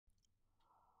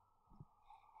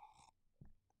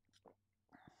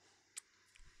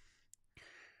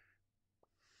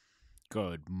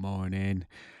Good morning.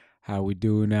 How we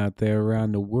doing out there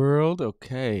around the world?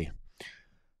 Okay.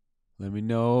 Let me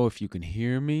know if you can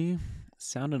hear me.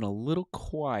 Sounding a little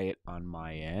quiet on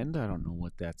my end. I don't know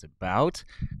what that's about.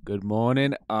 Good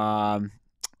morning. I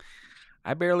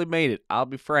barely made it. I'll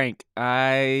be frank.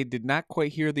 I did not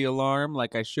quite hear the alarm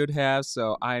like I should have,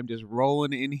 so I am just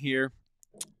rolling in here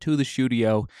to the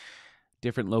studio.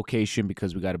 Different location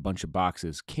because we got a bunch of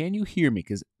boxes. Can you hear me?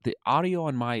 Because the audio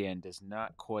on my end does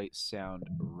not quite sound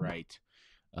right.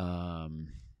 Um.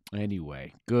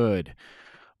 Anyway, good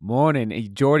morning, hey,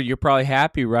 Jordan. You're probably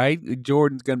happy, right?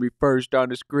 Jordan's gonna be first on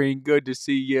the screen. Good to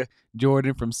see you,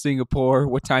 Jordan from Singapore.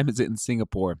 What time is it in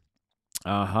Singapore?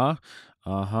 Uh huh.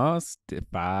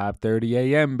 5:30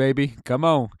 a.m. baby. Come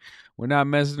on, we're not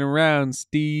messing around,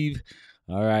 Steve.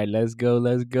 All right, let's go.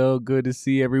 Let's go. Good to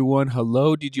see everyone.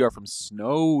 Hello, DGR from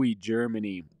snowy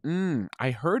Germany.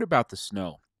 I heard about the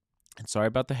snow. And sorry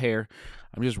about the hair.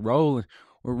 I'm just rolling.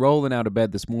 We're rolling out of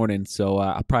bed this morning, so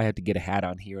I'll probably have to get a hat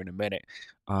on here in a minute.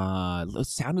 It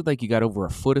sounded like you got over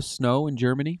a foot of snow in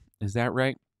Germany. Is that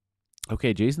right?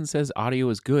 Okay, Jason says audio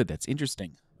is good. That's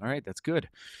interesting. All right, that's good.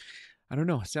 I don't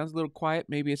know. It sounds a little quiet.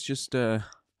 Maybe it's just I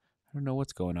don't know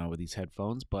what's going on with these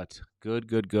headphones, but good,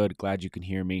 good, good. Glad you can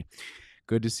hear me.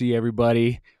 Good to see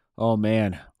everybody. Oh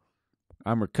man,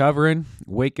 I'm recovering,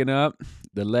 waking up.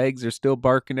 The legs are still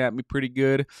barking at me pretty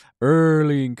good.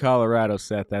 Early in Colorado,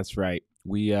 Seth. That's right.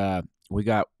 We got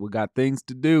things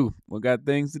to do. We got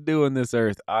things to do on this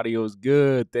earth. Audio's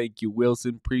good. Thank you,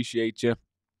 Wilson. Appreciate you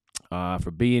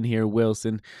for being here,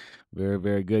 Wilson. Very,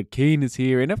 very good. Keen is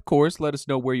here. And of course, let us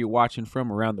know where you're watching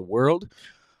from around the world.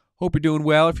 Hope you're doing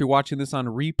well. If you're watching this on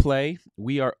replay,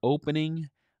 we are opening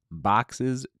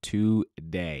boxes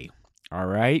today. All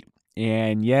right.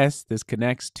 And yes, this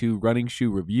connects to running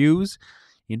shoe reviews.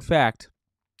 In fact,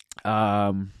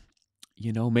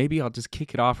 maybe I'll just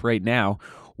kick it off right now.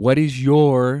 What is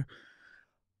your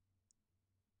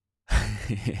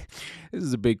This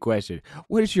is a big question.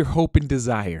 What is your hope and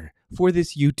desire for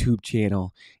this YouTube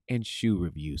channel and shoe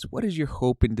reviews? What is your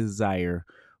hope and desire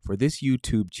for this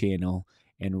YouTube channel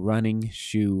and running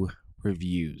shoe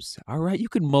reviews? All right, you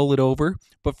can mull it over,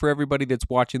 but for everybody that's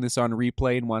watching this on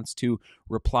replay and wants to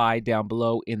reply down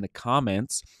below in the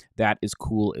comments, that is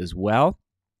cool as well.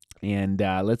 And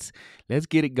let's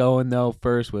get it going though.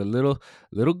 First with a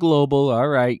little global. All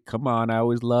right, come on. I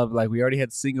always love, like, we already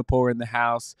had Singapore in the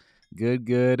house.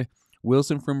 Good.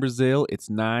 Wilson from Brazil. It's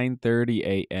 9:30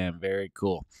 a.m. Very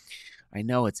cool. I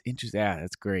know it's interesting. Yeah,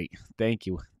 that's great. Thank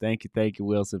you,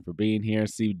 Wilson, for being here.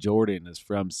 See, Jordan is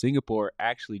from Singapore.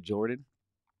 Actually, Jordan.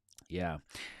 Yeah,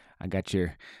 I got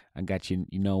your.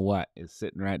 You know what? It's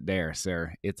sitting right there,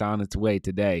 sir. It's on its way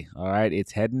today. All right,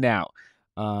 it's heading out.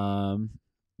 Oh,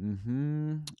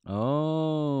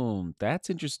 that's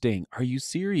interesting. Are you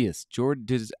serious, Jordan?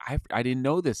 I didn't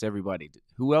know this. Everybody,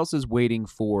 who else is waiting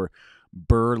for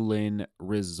Berlin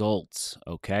results?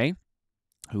 Okay,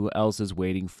 who else is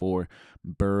waiting for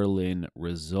Berlin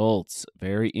results?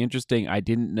 Very interesting. I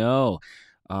didn't know.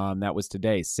 That was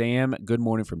today. Sam, good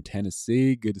morning from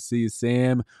Tennessee. Good to see you,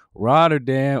 Sam.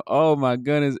 Rotterdam. Oh my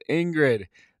goodness, Ingrid.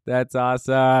 That's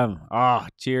awesome.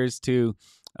 Cheers to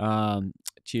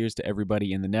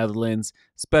everybody in the Netherlands.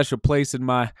 Special place in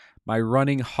my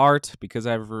running heart because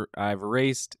I've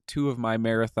raced 2 of my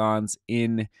marathons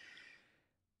in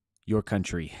your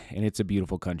country, and it's a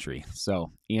beautiful country.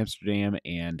 So Amsterdam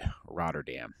and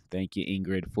Rotterdam. Thank you,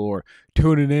 Ingrid, for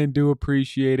tuning in. Do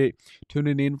appreciate it.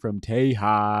 Tuning in from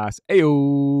Tejas.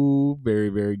 Ayo, very,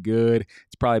 very good.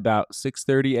 It's probably about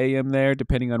 6:30 a.m. there,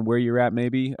 depending on where you're at.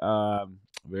 Maybe.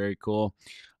 Very cool.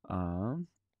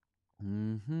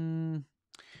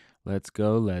 Let's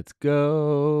go. Let's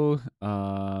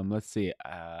see.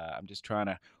 I'm just trying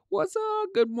to. What's up?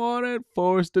 Good morning,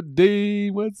 Forrester D.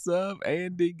 What's up,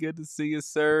 Andy? Good to see you,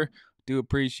 sir. Do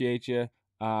appreciate you.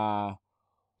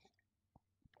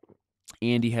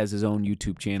 Andy has his own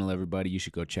YouTube channel, everybody. You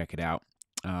should go check it out.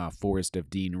 Forrest of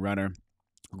Dean Runner.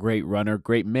 Great runner,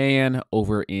 great man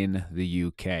over in the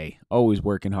UK. Always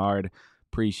working hard.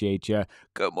 Appreciate you.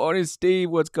 Good morning, Steve.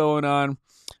 What's going on?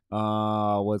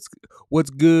 What's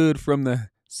good from the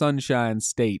Sunshine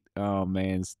State? Oh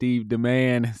man, Steve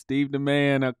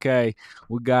DeMoor. Okay,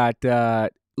 we got.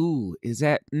 Is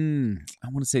that? I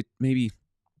want to say maybe.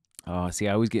 Oh, see,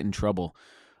 I always get in trouble.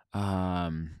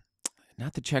 Not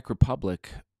the Czech Republic.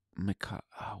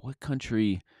 What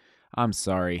country? I'm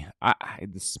sorry.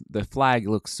 The flag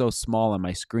looks so small on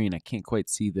my screen. I can't quite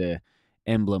see the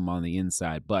emblem on the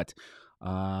inside. But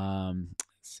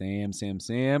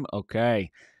Sam.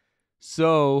 Okay.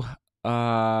 So,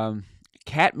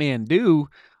 Kathmandu.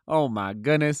 Oh my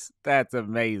goodness, that's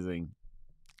amazing.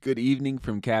 Good evening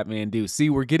from Kathmandu. See,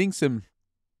 we're getting some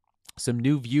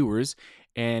new viewers,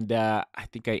 and I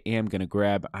think I am gonna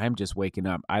grab. I'm just waking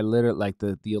up. I literally like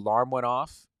the alarm went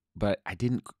off, but I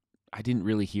didn't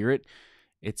really hear it.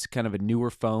 It's kind of a newer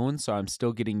phone, so I'm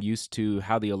still getting used to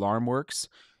how the alarm works.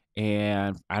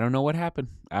 And I don't know what happened.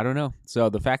 I don't know. So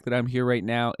the fact that I'm here right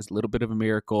now is a little bit of a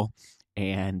miracle.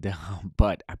 And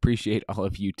but I appreciate all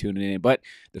of you tuning in. But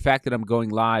the fact that I'm going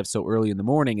live so early in the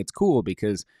morning, it's cool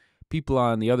because people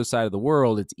on the other side of the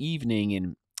world, it's evening,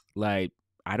 and like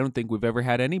I don't think we've ever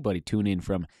had anybody tune in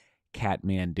from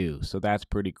Kathmandu. So that's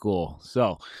pretty cool.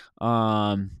 So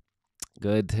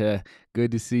Good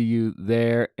to see you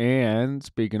there. And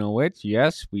speaking of which,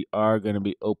 yes, we are going to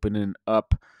be opening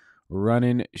up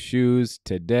running shoes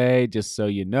today. Just so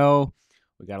you know,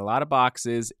 we got a lot of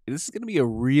boxes. This is going to be a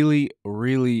really,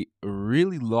 really,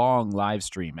 really long live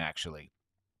stream, actually,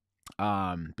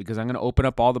 because I'm going to open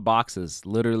up all the boxes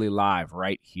literally live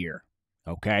right here.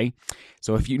 Okay,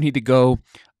 so if you need to go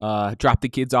drop the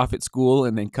kids off at school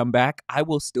and then come back, I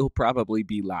will still probably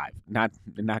be live. Not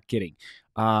kidding.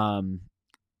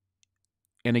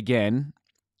 And again,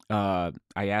 I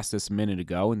asked this a minute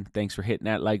ago, and thanks for hitting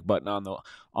that like button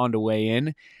on the way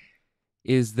in.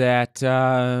 Is that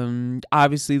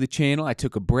obviously the channel? I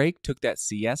took a break, took that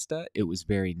siesta. It was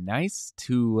very nice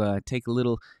to take a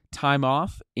little time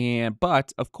off,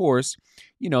 but of course,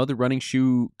 the running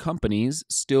shoe companies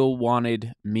still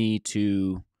wanted me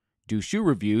to do shoe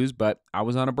reviews, but I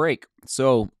was on a break.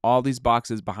 So all these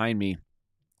boxes behind me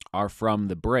are from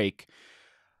the break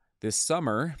this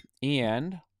summer,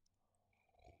 and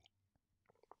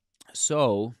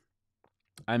so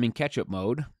I'm in catch-up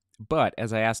mode. But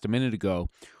as I asked a minute ago,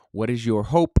 what is your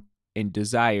hope and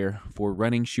desire for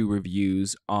running shoe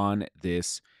reviews on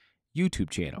this YouTube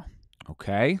channel?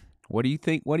 Okay, what do you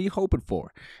think? What are you hoping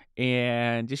for?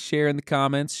 And just share in the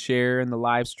comments, share in the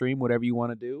live stream, whatever you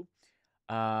want to do.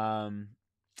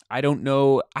 I don't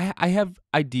know. I have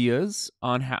ideas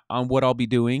on what I'll be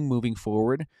doing moving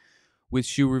forward with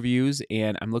shoe reviews,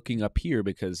 and I'm looking up here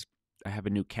because I have a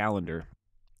new calendar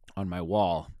on my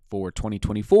wall for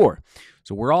 2024.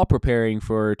 So we're all preparing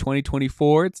for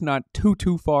 2024. It's not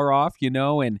too far off,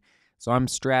 and so I'm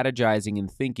strategizing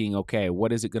and thinking, okay,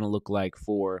 what is it going to look like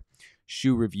for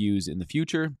shoe reviews in the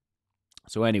future?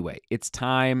 So anyway, it's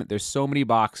time. There's so many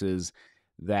boxes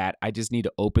that I just need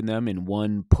to open them in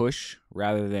one push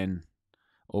rather than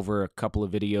over a couple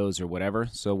of videos or whatever.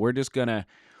 So we're gonna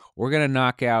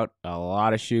knock out a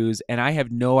lot of shoes, and I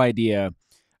have no idea.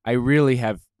 I really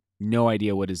have no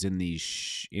idea what is in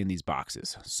these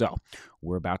boxes. So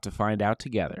we're about to find out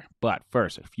together. But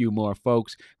first, a few more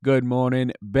folks. Good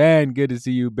morning, Ben. Good to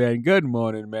see you, Ben. Good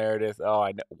morning, Meredith. Oh,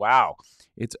 I know. Wow,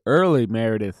 it's early,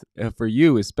 Meredith, for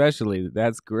you especially.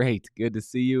 That's great. Good to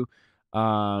see you.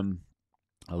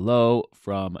 Hello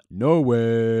from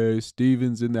Norway.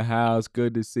 Steven's in the house.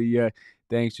 Good to see you.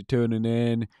 Thanks for tuning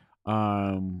in.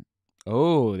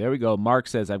 Oh, there we go. Mark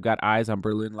says, I've got eyes on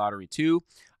Berlin Lottery too.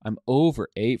 I'm over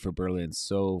 8 for Berlin,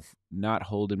 so not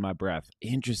holding my breath.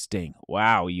 Interesting.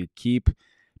 Wow, you keep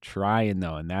trying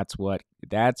though, and that's what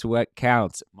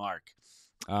counts, Mark.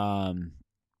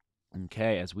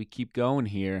 Okay, as we keep going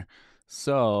here.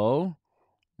 So,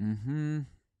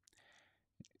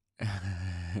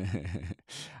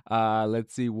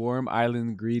 let's see. Warm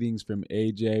Island greetings from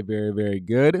AJ. Very, very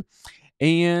good.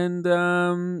 And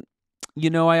I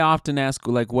often ask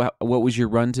like what was your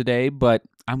run today, but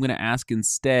I'm going to ask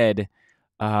instead,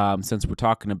 since we're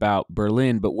talking about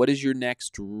Berlin, but what is your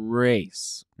next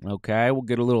race? Okay, we'll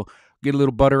get a little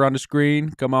butter on the screen.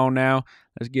 Come on now.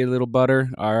 Let's get a little butter.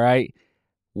 All right.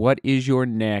 What is your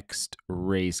next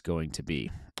race going to be?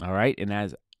 All right. And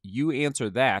as you answer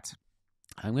that,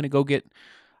 I'm going to go get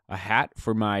a hat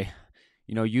for my,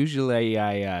 usually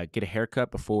I get a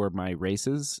haircut before my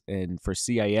races and for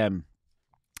CIM.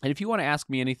 And if you want to ask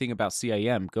me anything about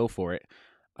CIM, go for it.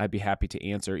 I'd be happy to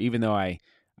answer, even though I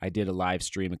did a live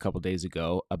stream a couple days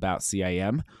ago about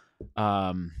CIM.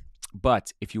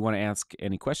 But if you want to ask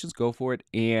any questions, go for it.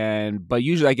 But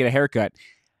usually I get a haircut.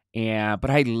 But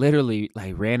I literally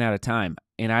ran out of time.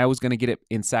 And I was going to get it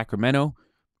in Sacramento.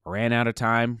 Ran out of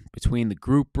time between the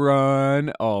group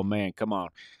run. Oh, man, come on.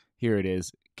 Here it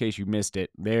is. In case you missed it,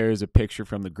 there's a picture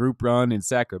from the group run in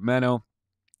Sacramento.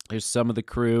 There's some of the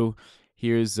crew.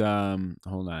 Here's,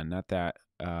 hold on, not that.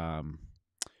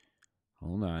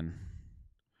 Hold on.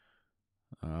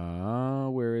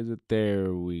 Where is it?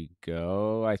 There we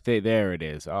go. I think there it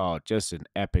is. Oh, just an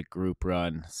epic group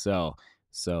run. So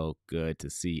good to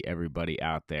see everybody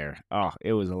out there. Oh,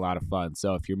 it was a lot of fun.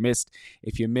 So if you missed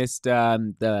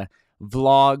the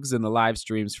vlogs and the live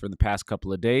streams for the past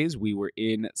couple of days. We were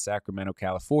in Sacramento,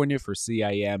 California for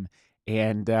CIM,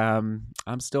 and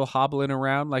I'm still hobbling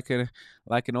around like an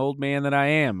old man that I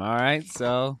am. All right,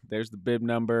 so there's the bib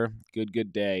number.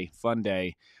 Good day, fun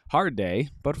day, hard day,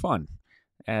 but fun,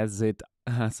 as it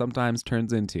sometimes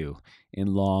turns into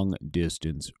in long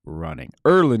distance running.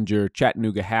 Erlanger,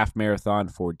 Chattanooga half marathon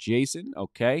for Jason.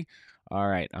 Okay. All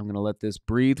right. I'm going to let this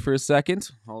breathe for a second.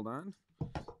 Hold on.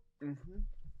 Mm-hmm.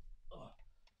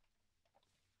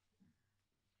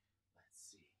 Let's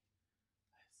see.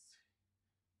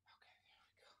 Okay, there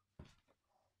we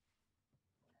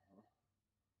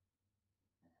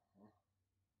go.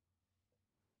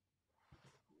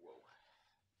 Whoa.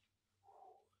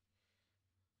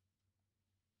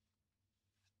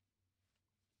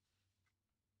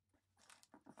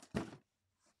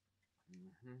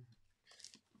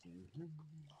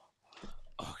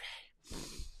 Okay.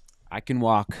 I can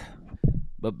walk,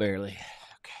 but barely.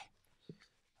 Okay.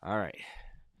 All right.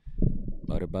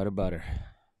 Butter.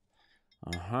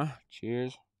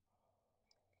 Cheers.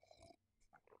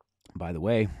 By the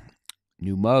way,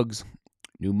 new mugs.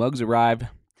 New mugs arrive.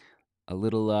 A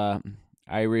little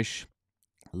Irish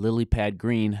lily pad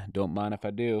green. Don't mind if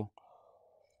I do.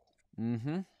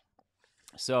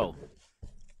 So,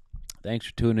 thanks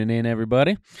for tuning in,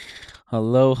 everybody.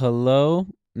 Hello.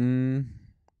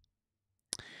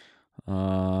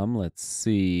 Let's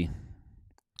see.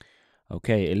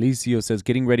 Okay, Eliseo says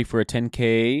getting ready for a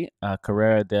 10K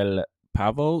Carrera del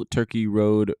Pavo Turkey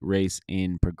Road race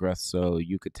in Progreso,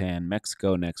 Yucatan,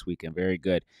 Mexico next weekend. Very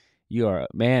good. You are,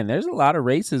 man, there's a lot of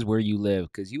races where you live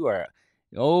because you are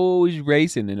always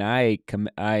racing, and I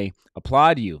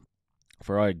applaud you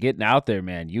for getting out there,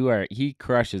 man. He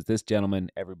crushes, this gentleman,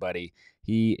 everybody.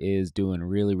 He is doing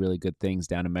really, really good things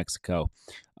down in Mexico.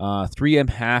 3M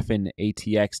half in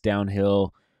ATX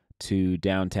downhill to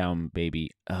downtown,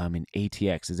 baby. In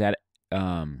ATX, is that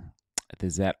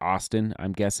Austin?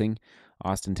 I'm guessing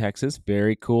Austin, Texas.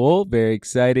 Very cool, very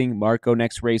exciting. Marco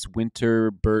next race,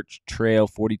 Winter Birch Trail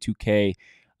 42K,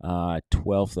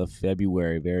 12th of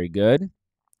February. Very good.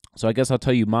 So I guess I'll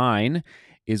tell you mine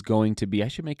is going to be, I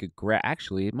should make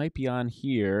actually, it might be on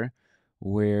here.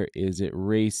 Where is it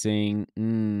racing?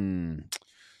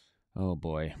 Oh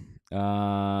boy.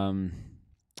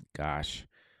 Gosh,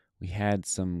 we had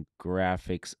some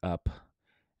graphics up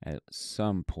at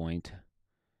some point,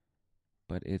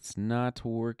 but it's not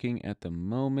working at the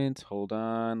moment. Hold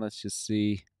on. Let's just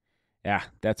see. Yeah,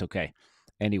 that's okay.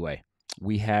 Anyway,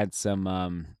 we had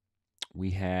some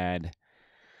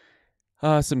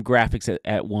graphics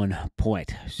at one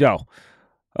point. So,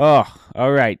 all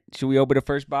right. Should we open the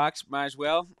first box? Might as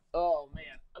well. Oh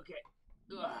man. Okay.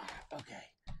 Okay.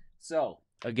 So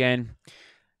again,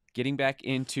 getting back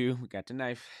into, we got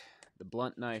the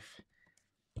blunt knife.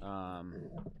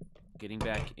 Getting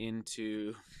back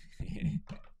into.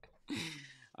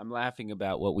 I'm laughing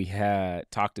about what we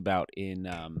had talked about in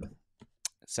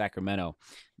Sacramento.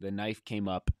 The knife came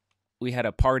up. We had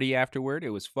a party afterward. It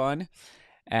was fun.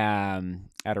 At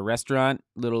a restaurant,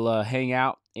 little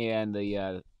hangout, and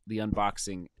the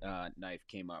unboxing knife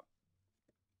came up.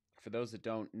 For those that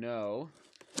don't know,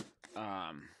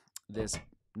 this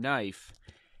knife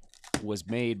was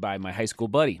made by my high school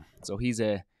buddy. So he's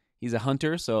a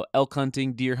hunter, so elk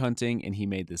hunting, deer hunting, and he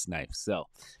made this knife. So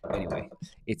anyway,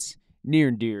 it's near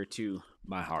and dear to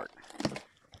my heart.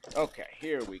 Okay,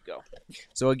 here we go.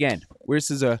 So again, this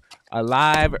is a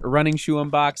live running shoe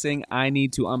unboxing. I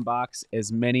need to unbox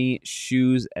as many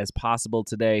shoes as possible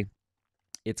today.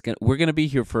 We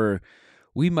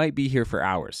might be here for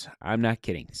hours. I'm not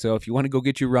kidding. So if you want to go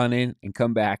get your run in and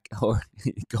come back, or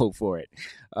go for it.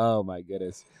 Oh my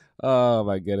goodness.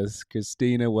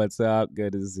 Christina, what's up?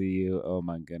 Good to see you. Oh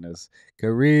my goodness.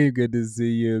 Kareem, good to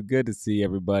see you. Good to see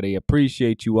everybody.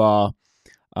 Appreciate you all.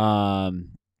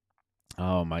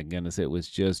 Oh my goodness, it was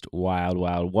just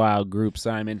wild group,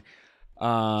 Simon.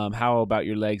 How about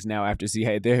your legs now after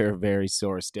CA? They're very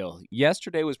sore still.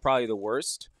 Yesterday was probably the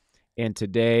worst, and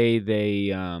today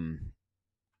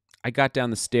I got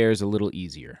down the stairs a little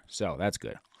easier, so that's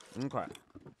good. Okay.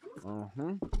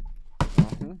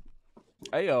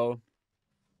 Ayo.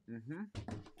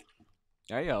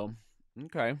 Ayo.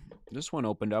 Okay. This one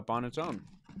opened up on its own.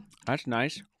 That's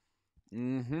nice.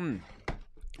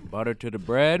 Butter to the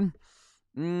bread.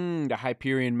 The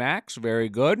Hyperion Max, very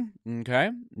good.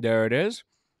 Okay, there it is.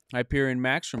 Hyperion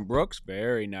Max from Brooks,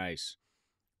 very nice.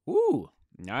 Ooh,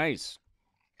 nice.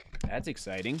 That's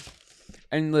exciting.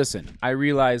 And listen, I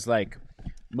realize like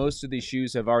most of these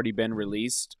shoes have already been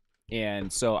released,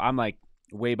 and so I'm like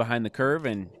way behind the curve,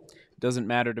 and it doesn't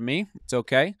matter to me. It's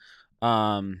okay.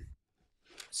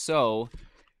 So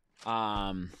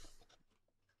Um,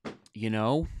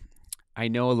 I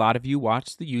know a lot of you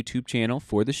watch the YouTube channel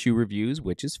for the shoe reviews,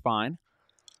 which is fine.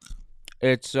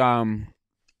 It's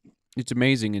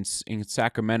amazing in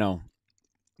Sacramento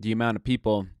the amount of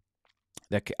people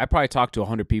that I probably talked to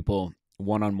 100 people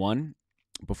one-on-one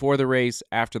before the race,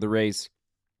 after the race,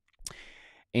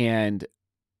 and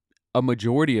a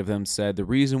majority of them said the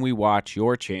reason we watch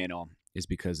your channel is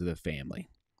because of the family.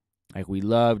 Like, we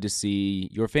love to see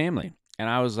your family. And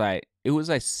I was like, it was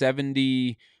like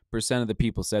 70% of the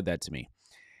people said that to me.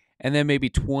 And then maybe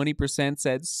 20%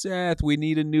 said, Seth, we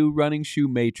need a new running shoe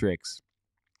matrix.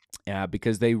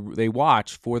 Because they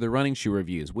watch for the running shoe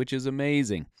reviews, which is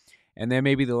amazing. And then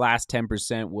maybe the last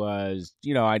 10% was,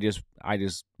 I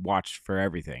just watched for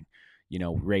everything,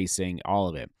 racing, all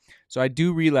of it. So I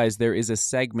do realize there is a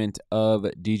segment of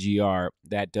DGR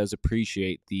that does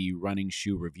appreciate the running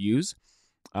shoe reviews.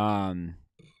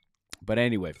 But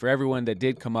anyway, for everyone that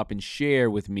did come up and share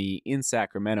with me in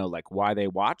Sacramento, like why they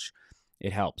watch,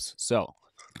 it helps. So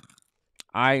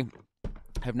I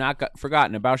have not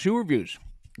forgotten about shoe reviews,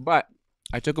 but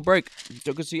I took a break,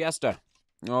 took a siesta.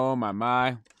 Oh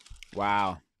my.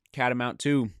 Wow. Catamount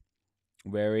 2.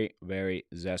 Very, very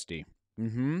zesty.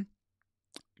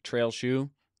 Trail shoe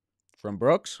from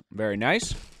Brooks. Very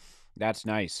nice. That's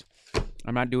nice.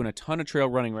 I'm not doing a ton of trail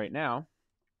running right now,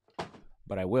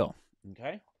 but I will.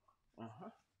 Okay. Oh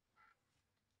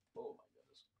my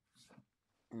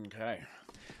goodness. Okay.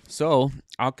 So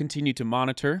I'll continue to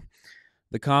monitor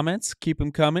the comments. Keep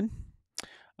them coming.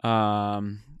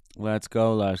 Let's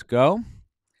go.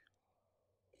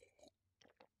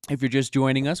 If you're just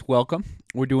joining us, welcome.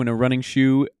 We're doing a running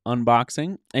shoe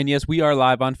unboxing. And yes, we are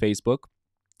live on Facebook.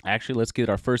 Actually, let's get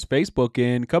our first Facebook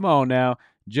in. Come on now.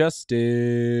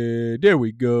 Justin. There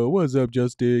we go. What's up,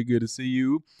 Justin? Good to see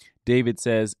you. David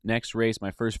says, next race,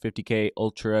 my first 50K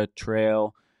Ultra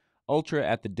Trail. Ultra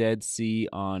at the Dead Sea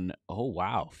on,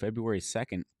 February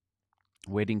 2nd.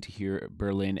 Waiting to hear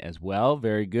Berlin as well.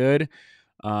 Very good.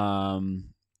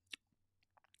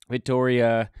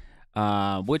 Victoria,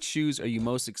 what shoes are you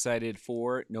most excited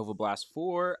for? Nova Blast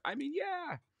 4. I mean,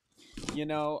 yeah.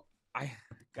 I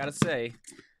gotta say,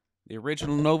 the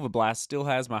original Nova Blast still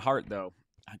has my heart, though.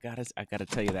 I gotta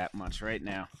tell you that much right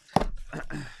now.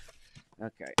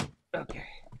 Okay.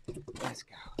 Let's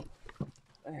go.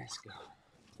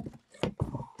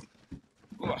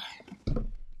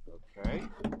 Okay.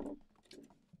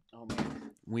 Oh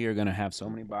man, we are gonna have so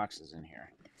many boxes in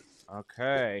here.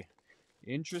 Okay.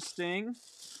 Interesting.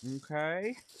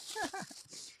 Okay.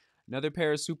 Another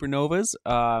pair of Supernovas.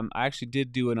 I actually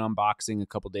did do an unboxing a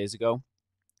couple days ago,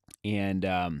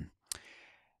 and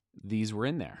these were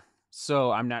in there.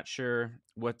 So I'm not sure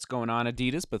what's going on,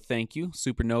 Adidas, but thank you,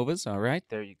 Supernovas. All right,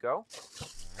 there you go.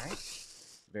 All right.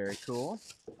 Very cool.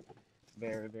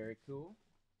 Very, very cool.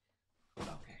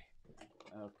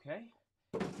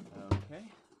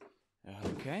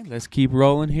 Okay, let's keep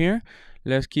rolling here.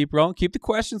 Let's keep rolling. Keep the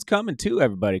questions coming too,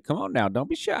 everybody. Come on now. Don't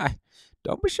be shy.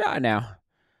 Don't be shy now.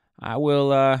 I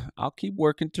will I'll keep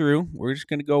working through. We're just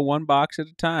gonna go one box at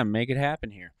a time. Make it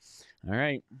happen here. All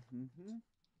right.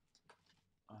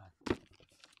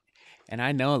 And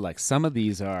I know like some of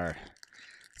these are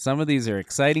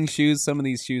exciting shoes. Some of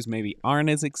these shoes maybe aren't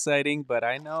as exciting, but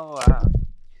I know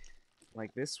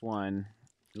like this one.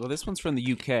 Well, this one's from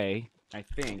the UK, I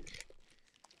think.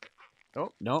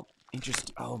 Oh, nope.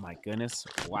 Interesting. Oh, my goodness.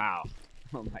 Wow.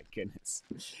 Oh, my goodness.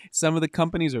 Some of the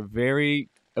companies are very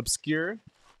obscure.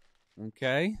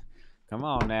 Okay. Come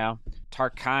on now.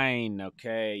 Tarkine.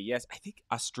 Okay. Yes. I think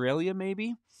Australia,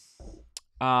 maybe.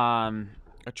 A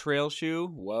trail shoe.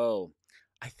 Whoa.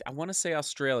 I want to say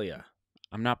Australia.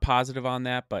 I'm not positive on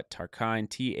that, but Tarkine.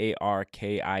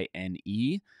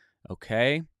 Tarkine.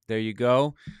 Okay. There you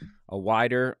go. A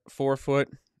wider forefoot.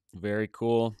 Very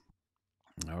cool.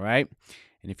 All right.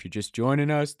 And if you're just joining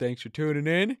us, thanks for tuning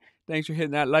in. Thanks for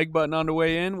hitting that like button on the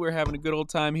way in. We're having a good old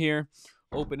time here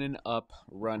opening up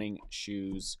running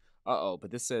shoes. But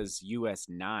this says US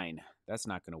 9. That's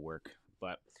not going to work,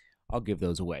 but I'll give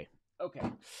those away.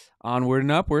 Okay. Onward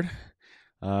and upward.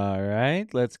 All right.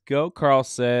 Let's go. Carl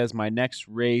says, my next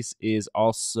race is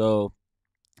also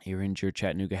here in your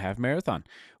Chattanooga Half Marathon.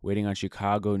 Waiting on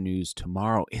Chicago news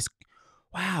tomorrow.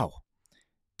 Wow.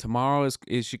 Tomorrow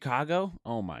is Chicago?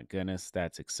 Oh my goodness,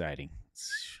 that's exciting.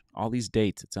 All these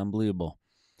dates, it's unbelievable.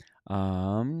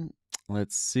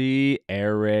 Let's see.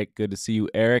 Eric, good to see you,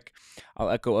 Eric.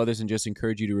 I'll echo others and just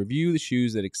encourage you to review the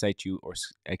shoes that excite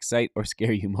or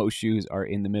scare you. Most shoes are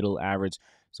in the middle average,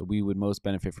 so we would most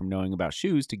benefit from knowing about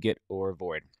shoes to get or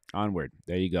avoid. Onward.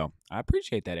 There you go. I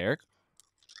appreciate that, Eric.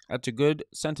 That's a good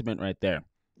sentiment right there.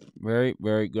 Very,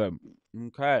 very good.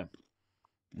 Okay.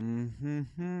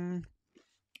 Mm-hmm.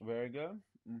 Very good.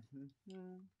 Mm-hmm.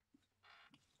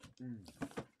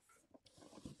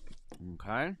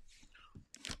 Okay.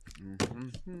 Mm-hmm.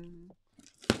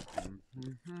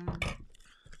 Mm-hmm.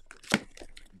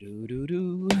 Do do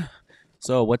do.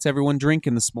 So, what's everyone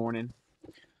drinking this morning?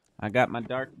 I got my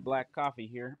dark black coffee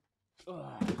here.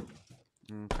 Ugh.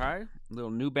 Okay. A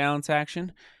little New Balance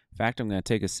action. In fact, I'm going to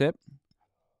take a sip.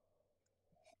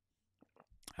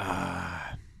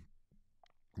 Ah.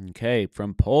 Okay,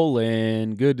 from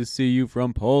Poland. Good to see you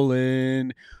from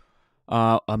Poland.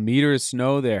 A meter of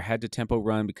snow there. Had to tempo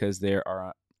run because there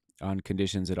are on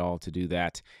conditions at all to do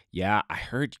that. Yeah, I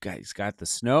heard you guys got the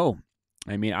snow.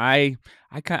 I mean, I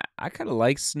kind of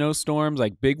like snowstorms,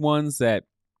 like big ones that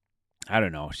I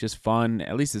don't know. It's just fun.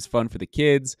 At least it's fun for the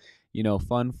kids.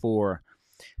 Fun for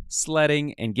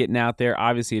sledding and getting out there.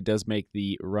 Obviously, it does make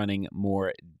the running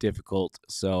more difficult.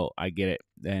 So I get it.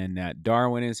 And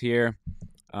Darwin is here.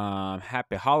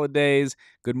 Happy holidays.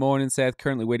 Good morning, Seth.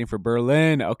 Currently waiting for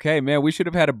Berlin. Okay, man, we should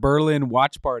have had a Berlin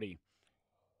watch party.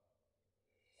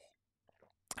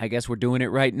 I guess we're doing it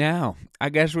right now.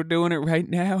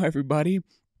 Everybody.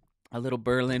 A little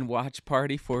Berlin watch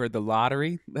party for the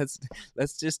lottery. Let's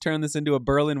just turn this into a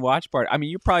Berlin watch party. I mean,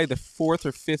 you're probably the fourth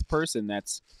or fifth person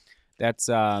that's that's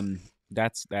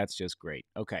just great.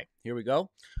 Okay, here we go.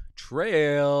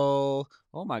 Trail.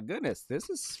 Oh my goodness, this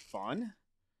is fun.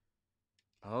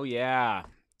 Oh yeah.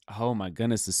 Oh my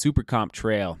goodness, the Super Comp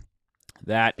Trail.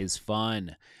 That is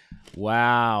fun.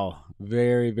 Wow.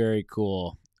 Very, very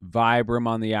cool. Vibram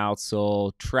on the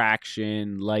outsole,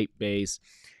 traction, light base.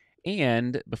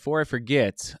 And before I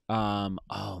forget,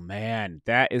 oh man,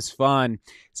 that is fun.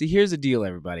 See, here's the deal,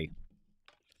 everybody.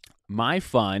 My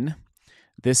fun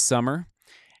this summer,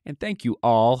 and thank you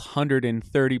all,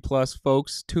 130 plus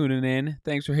folks tuning in.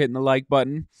 Thanks for hitting the like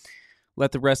button.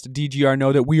 Let the rest of DGR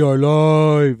know that we are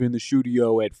live in the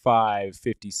studio at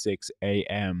 5:56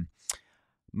 a.m.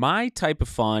 My type of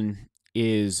fun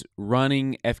is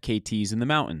running FKTs in the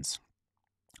mountains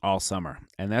all summer.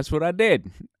 And that's what I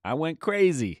did. I went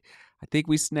crazy. I think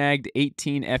we snagged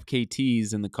 18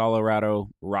 FKTs in the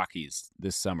Colorado Rockies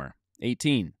this summer.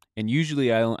 18. And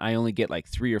usually I only get like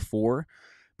 3 or 4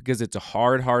 because it's a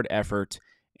hard effort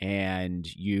and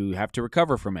you have to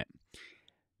recover from it.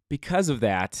 Because of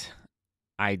that,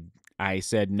 I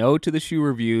said no to the shoe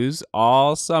reviews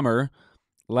all summer.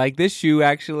 Like this shoe,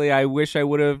 actually, I wish I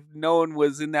would have known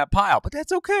was in that pile, but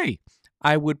that's okay.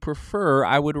 I would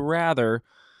rather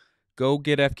go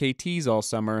get FKTs all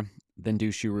summer than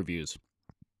do shoe reviews.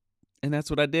 And that's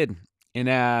what I did.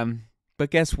 And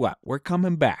but guess what? We're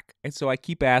coming back. And so I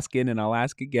keep asking, and I'll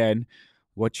ask again,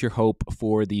 what's your hope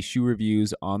for the shoe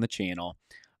reviews on the channel?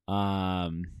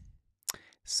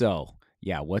 So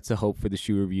yeah, what's the hope for the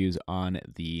shoe reviews on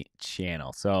the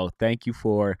channel? So thank you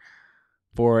for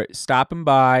stopping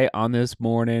by on this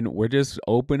morning. We're just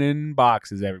opening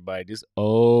boxes, everybody. Just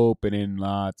opening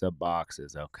lots of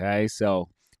boxes, okay? So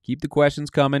keep the questions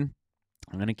coming.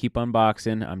 I'm going to keep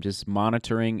unboxing. I'm just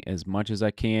monitoring as much as I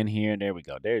can here. There we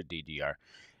go. There's DGR.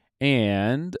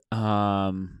 And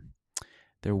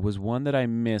there was one that I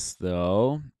missed,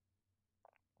 though.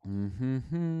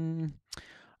 I'm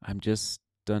just,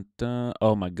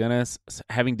 oh my goodness.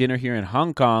 Having dinner here in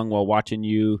Hong Kong while watching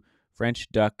you. French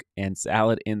duck and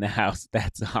salad in the house.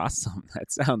 That's awesome.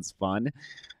 That sounds fun.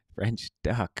 French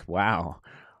duck. Wow.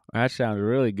 That sounds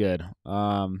really good.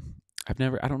 I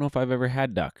don't know if I've ever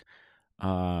had duck.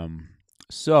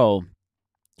 So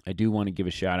I do want to give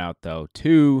a shout out though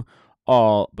to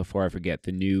all, before I forget,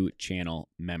 the new channel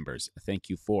members. Thank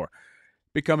you for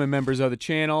becoming members of the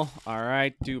channel. All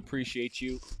right. Do appreciate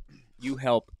you. You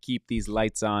help keep these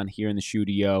lights on here in the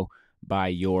studio by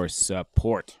your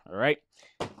support. All right.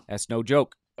 That's no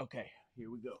joke. Okay,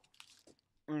 here we go.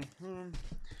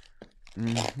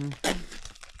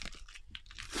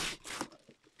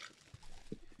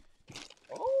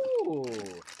 Oh,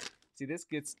 see,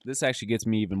 this actually gets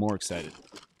me even more excited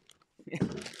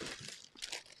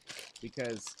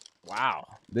because wow,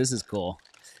 this is cool.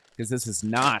 Because this is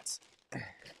not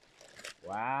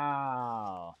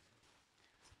wow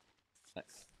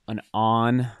an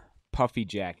on puffy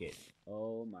jacket.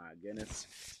 Oh my goodness.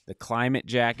 The climate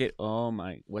jacket. Oh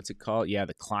my, what's it called? Yeah,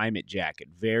 the climate jacket.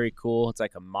 Very cool. It's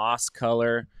like a moss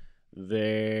color.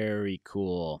 Very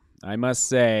cool. I must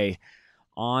say,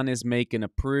 On is making a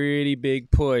pretty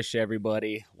big push,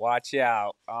 everybody. Watch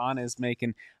out. On is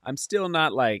making, I'm still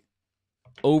not like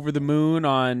over the moon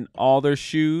on all their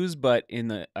shoes, but in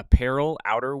the apparel,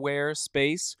 outerwear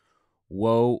space,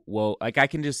 whoa. Like I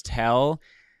can just tell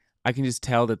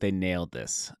that they nailed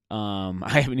this.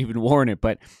 I haven't even worn it,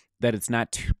 but that it's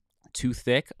not too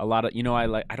thick. A lot of,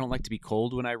 I don't like to be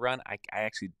cold when I run. I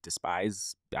actually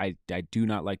despise. I do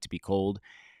not like to be cold,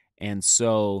 and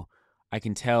so I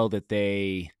can tell that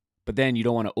they. But then you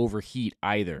don't want to overheat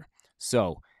either.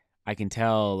 So I can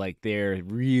tell like they're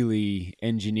really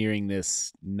engineering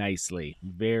this nicely.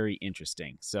 Very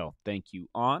interesting. So thank you,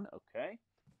 On. Okay.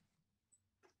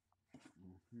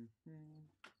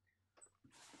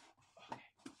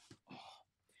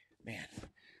 Man,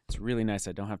 it's really nice.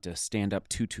 I don't have to stand up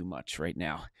too much right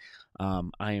now.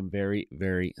 I am very,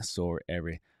 very sore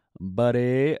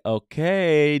everybody.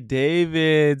 Okay,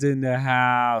 David's in the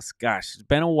house. Gosh, it's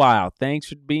been a while. Thanks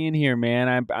for being here,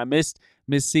 man. I missed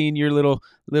seeing your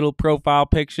little profile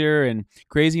picture, and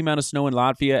crazy amount of snow in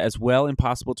Latvia as well.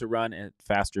 Impossible to run at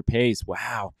faster pace.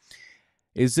 Wow.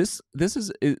 Is this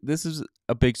is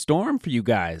a big storm for you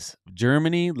guys?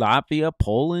 Germany, Latvia,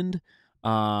 Poland.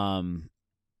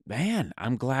 Man,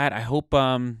 I'm glad. I hope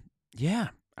yeah,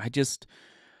 I just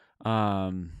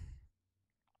yeah.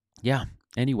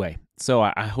 Anyway, so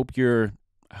I hope you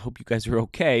guys are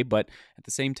okay, but at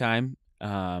the same time,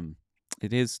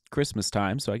 it is Christmas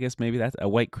time, so I guess maybe that's a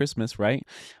white Christmas, right?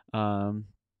 Do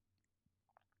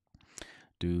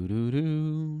do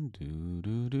do do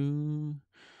do do.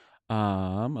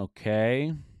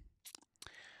 Okay.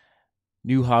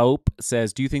 New Hope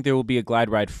says, "Do you think there will be a Glide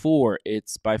Ride 4?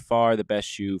 It's by far the best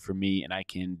shoe for me, and I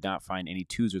can not find any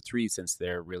 2s or 3s since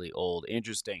they're really old."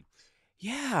 Interesting.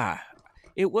 Yeah,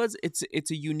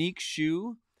 it's a unique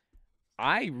shoe.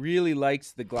 I really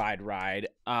liked the Glide Ride.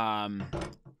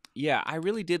 Yeah, I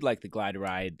really did like the Glide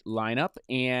Ride lineup,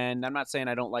 and I'm not saying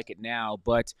I don't like it now,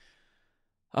 but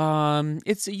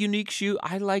it's a unique shoe.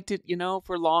 I liked it,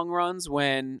 for long runs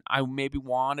when I maybe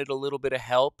wanted a little bit of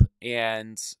help,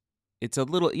 and it's a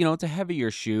little, it's a heavier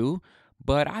shoe,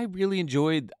 but I really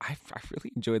enjoyed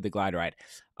the Glide Ride.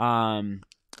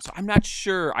 So I'm not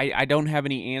sure. I don't have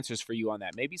any answers for you on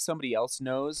that. Maybe somebody else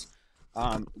knows.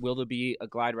 Will there be a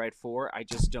Glide Ride 4? I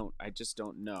just don't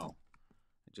know.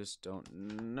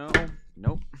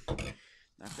 Nope.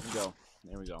 Not gonna go.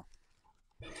 There we go.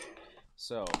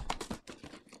 So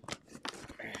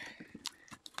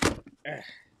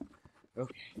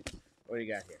okay. What do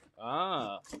you got here?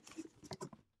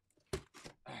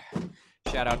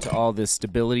 Shout out to all the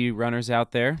stability runners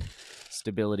out there.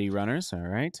 Stability runners. All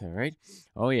right.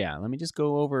 Oh, yeah. Let me just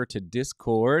go over to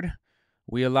Discord.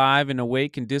 We alive and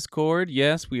awake in Discord?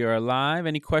 Yes, we are alive.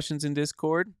 Any questions in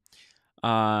Discord?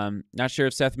 Not sure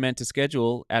if Seth meant to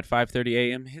schedule at 5:30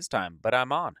 a.m. his time, but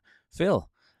I'm on. Phil.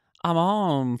 I'm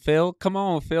on, Phil. Come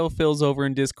on, Phil. Phil's over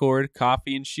in Discord.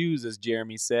 Coffee and shoes, as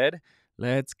Jeremy said.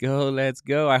 Let's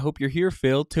go. I hope you're here,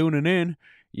 Phil, tuning in.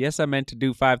 Yes, I meant to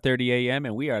do 5:30 a.m.,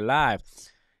 and we are live.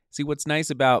 See, what's nice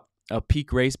about a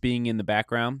peak race being in the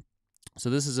background? So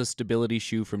this is a stability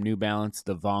shoe from New Balance,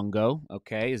 the Vongo.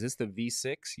 Okay, is this the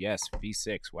V6? Yes,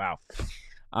 V6. Wow.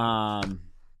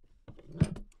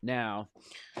 Now,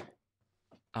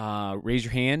 raise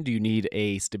your hand. Do you need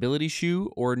a stability shoe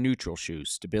or a neutral shoe?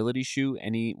 Stability shoe.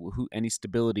 Any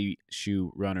stability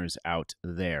shoe runners out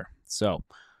there? So,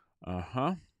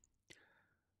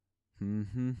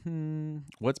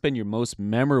 What's been your most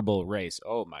memorable race?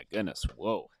 Oh my goodness!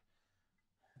 Whoa.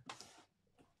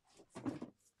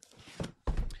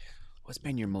 What's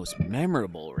been your most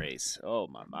memorable race? Oh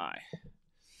my.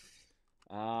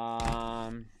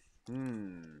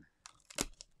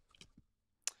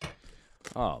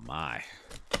 Oh my.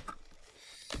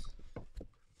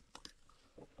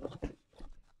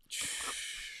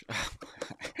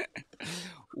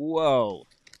 Whoa.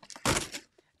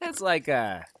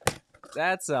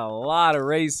 That's a lot of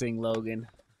racing, Logan.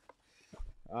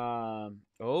 Oh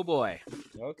boy.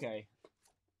 Okay.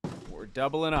 We're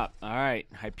doubling up. All right.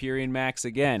 Hyperion Max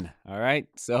again. All right.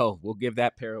 So we'll give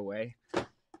that pair away.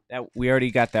 We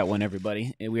already got that one,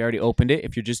 everybody. And we already opened it.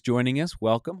 If you're just joining us,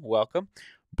 welcome.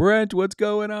 Brent, what's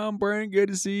going on, Brent? Good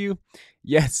to see you.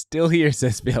 Yes, still here,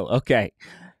 says Phil. Okay.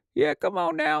 Yeah, come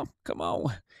on now. Come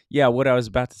on. Yeah, what I was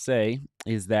about to say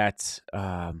is that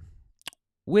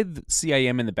with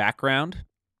CIM in the background,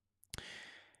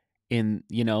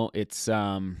 it's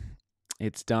done.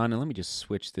 And let me just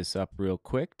switch this up real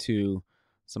quick to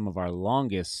some of our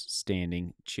longest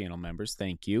standing channel members.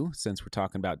 Thank you. Since we're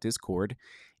talking about Discord,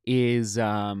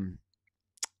 I'm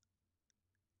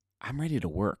ready to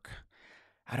work.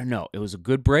 I don't know. It was a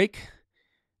good break.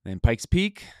 Then Pikes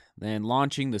Peak, then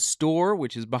launching the store,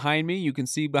 which is behind me. You can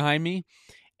see behind me.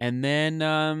 And then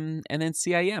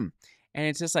CIM. And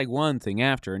it's just like one thing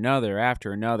after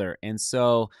another. And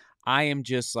so I am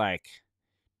just like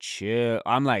chill.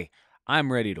 I'm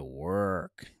ready to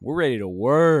work. We're ready to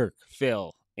work,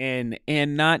 Phil.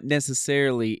 and not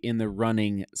necessarily in the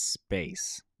running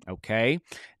space. Okay,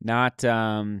 not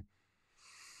running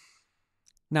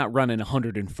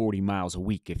 140 miles a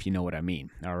week, if you know what I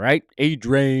mean. All right,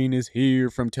 Adrian is here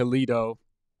from Toledo.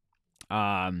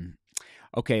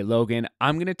 Okay, Logan,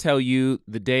 I'm going to tell you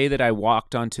the day that I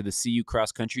walked onto the CU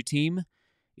cross country team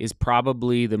is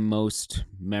probably the most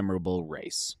memorable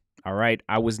race. All right,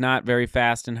 I was not very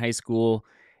fast in high school,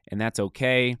 and that's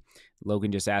okay.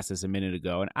 Logan just asked this a minute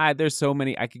ago, and there's so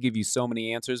many, I could give you so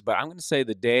many answers, but I'm going to say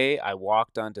the day I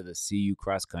walked onto the CU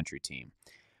cross country team.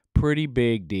 Pretty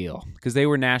big deal because they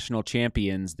were national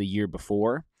champions the year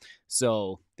before.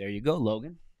 So there you go,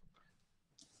 Logan.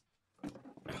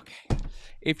 Okay.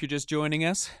 If you're just joining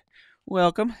us,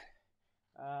 welcome.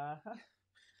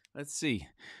 Let's see.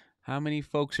 How many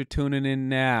folks are tuning in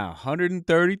now?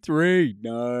 133.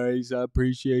 Nice. I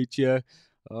appreciate you.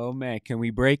 Oh, man. Can we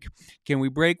break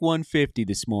 150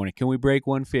 this morning? Can we break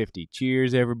 150?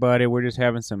 Cheers, everybody. We're just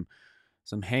having some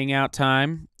hangout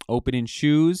time, opening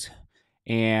shoes.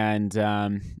 And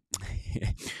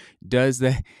is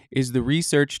the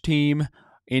research team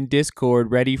in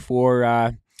Discord ready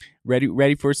for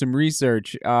some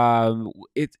research?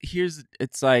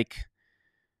 It's like,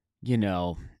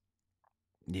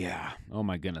 yeah. Oh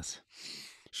my goodness.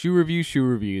 Shoe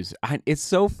reviews. It's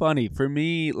so funny for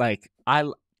me. Like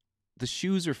the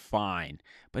shoes are fine,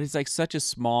 but it's like such a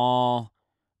small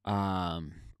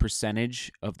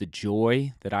percentage of the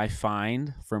joy that I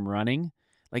find from running.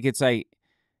 Like it's like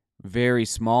very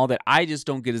small that I just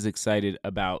don't get as excited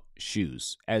about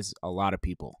shoes as a lot of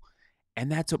people.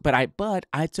 And but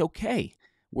it's okay.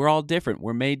 We're all different.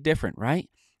 We're made different, right?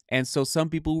 And so some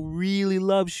people really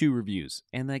love shoe reviews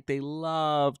and like they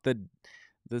love the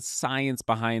science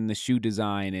behind the shoe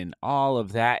design and all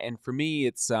of that. And for me,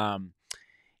 it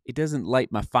doesn't light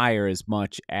my fire as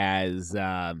much as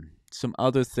some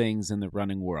other things in the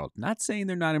running world. Not saying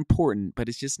they're not important, but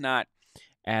it's just not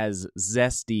as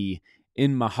zesty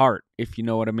in my heart, if you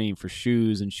know what I mean, for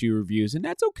shoes and shoe reviews. And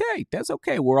that's okay. That's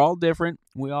okay. We're all different.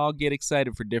 We all get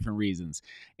excited for different reasons.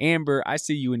 Amber, I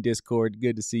see you in Discord.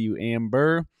 Good to see you,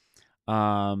 Amber.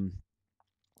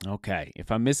 Okay.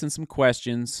 If I'm missing some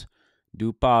questions, do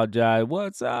apologize.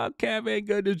 What's up, Kevin?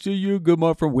 Good to see you. Good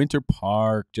morning from Winter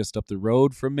Park, just up the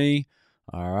road from me.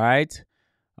 All right.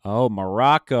 Oh,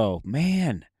 Morocco.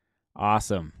 Man.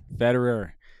 Awesome.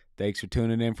 Federer. Thanks for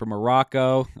tuning in from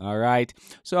Morocco. All right.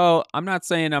 So I'm not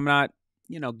saying I'm not,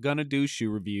 gonna do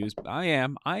shoe reviews. I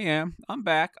am. I'm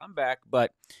back.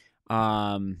 But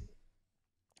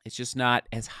it's just not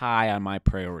as high on my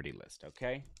priority list.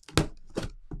 Okay.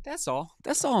 That's all.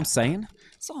 That's all I'm saying.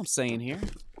 That's all I'm saying here.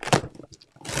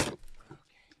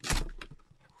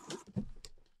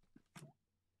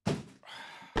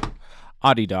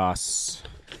 Adidas.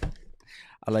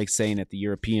 I like saying it the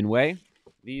European way.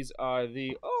 These are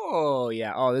this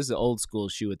is an old school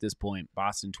shoe at this point.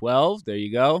 Boston 12, there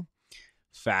you go.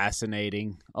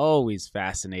 Fascinating. Always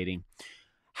fascinating.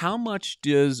 How much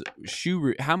does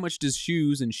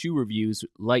shoes and shoe reviews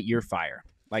light your fire?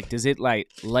 Like, does it light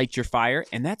your fire?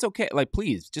 And that's okay. Like,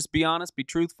 please, just be honest, be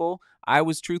truthful. I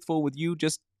was truthful with you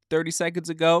just 30 seconds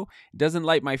ago. It doesn't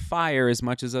light my fire as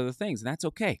much as other things, and that's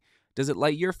okay. Does it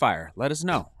light your fire? Let us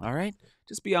know, all right?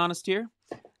 Just be honest here.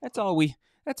 That's all we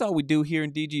do here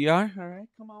in DGR. All right,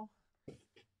 come on.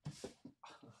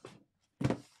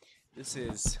 This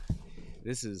is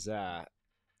I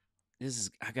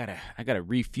gotta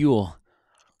refuel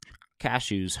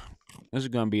cashews. This is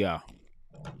gonna be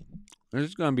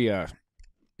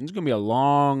a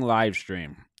long live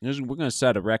stream. We're gonna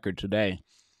set a record today.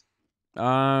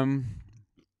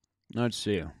 Let's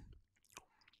see.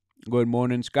 Good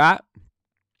morning, Scott.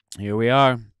 Here we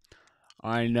are.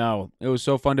 I know. It was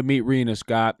so fun to meet Rena,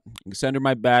 Scott. Send her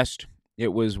my best. It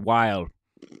was wild.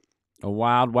 A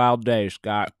wild, wild day,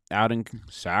 Scott, out in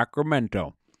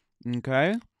Sacramento.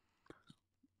 Okay?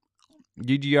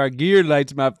 DGR gear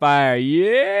lights my fire.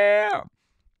 Yeah!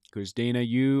 Christina,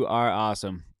 you are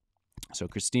awesome. So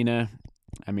Christina,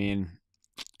 I mean,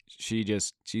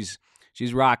 she's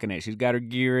rocking it. She's got her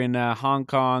gear in Hong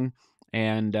Kong,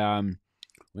 and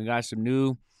we got some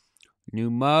new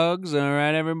mugs. All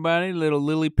right, everybody. Little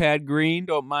lily pad green.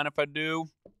 Don't mind if I do.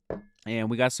 And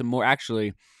we got some more.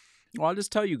 Actually, well, I'll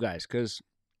just tell you guys because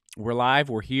we're live.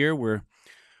 We're here. We're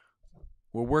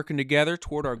working together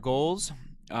toward our goals.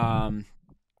 I'm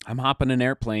hopping an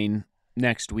airplane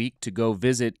next week to go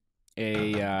visit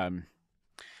a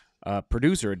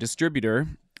producer, a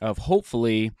distributor of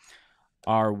hopefully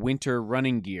our winter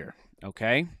running gear.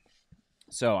 Okay,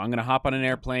 so I'm gonna hop on an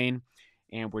airplane.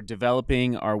 And we're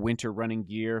developing our winter running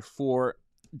gear for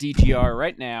DTR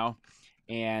right now.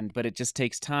 but it just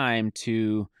takes time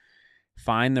to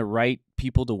find the right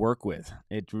people to work with.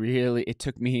 It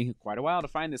took me quite a while to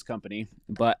find this company,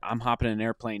 but I'm hopping in an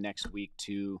airplane next week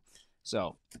too.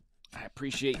 So I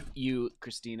appreciate you,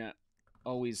 Christina,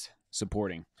 always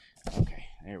supporting. Okay,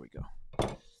 there we go.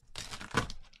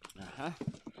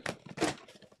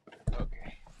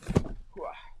 Okay.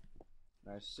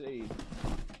 Let's see.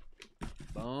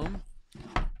 Boom.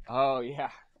 Oh yeah.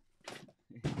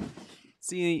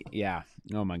 See, yeah.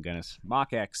 Oh my goodness.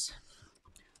 Mach X.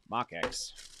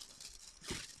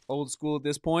 Old school at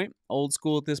this point,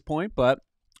 but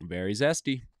very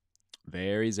zesty.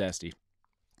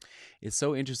 It's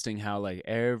so interesting how like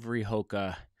every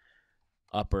Hoka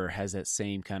upper has that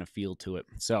same kind of feel to it.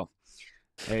 So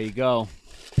there you go.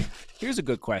 Here's a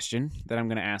good question that I'm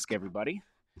going to ask everybody.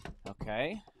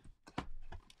 Okay.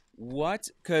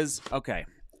 Okay,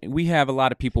 we have a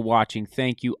lot of people watching.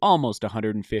 Thank you. Almost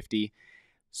 150.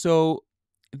 So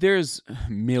there's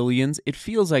millions. It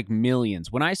feels like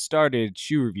millions. When I started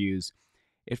shoe reviews,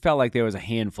 it felt like there was a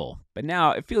handful. But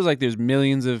now it feels like there's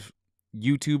millions of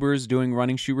YouTubers doing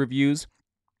running shoe reviews.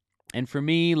 And for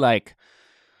me, like,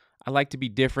 I like to be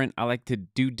different. I like to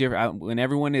do different. When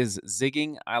everyone is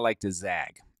zigging, I like to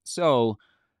zag. So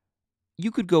you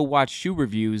could go watch shoe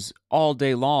reviews all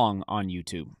day long on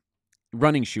YouTube,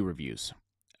 running shoe reviews.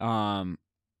 And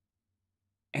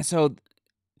so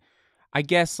I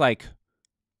guess, like,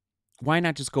 why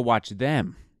not just go watch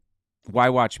them? Why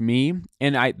watch me?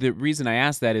 And the reason I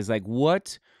ask that is, like,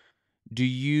 what do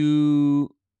you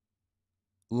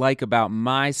like about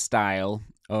my style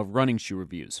of running shoe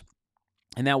reviews?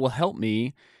 And that will help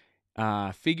me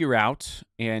figure out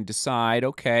and decide,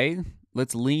 okay,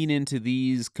 let's lean into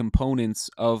these components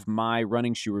of my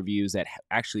running shoe reviews that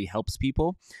actually helps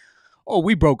people. Oh,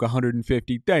 we broke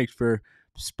 150. Thanks for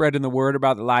spreading the word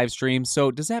about the live stream.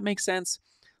 So does that make sense?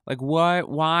 Like,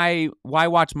 why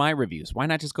watch my reviews? Why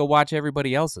not just go watch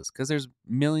everybody else's? Because there's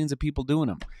millions of people doing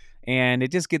them. And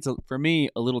it just gets, for me,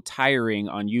 a little tiring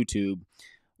on YouTube.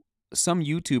 Some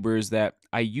YouTubers that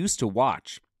I used to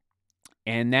watch,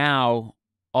 and now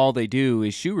all they do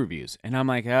is shoe reviews. And I'm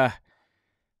like,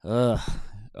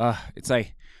 it's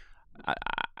like,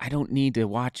 I don't need to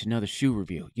watch another shoe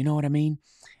review. You know what I mean?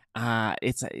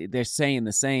 They're saying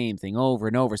the same thing over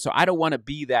and over. So I don't want to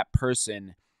be that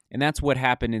person. And that's what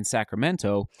happened in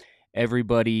Sacramento.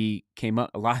 Everybody came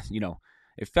up,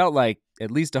 it felt like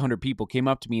at least 100 people came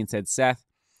up to me and said, Seth,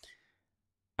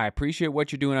 I appreciate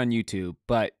what you're doing on YouTube,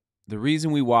 but the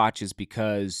reason we watch is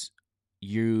because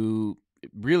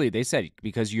they said,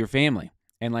 because you're family.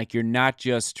 And like, you're not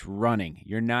just running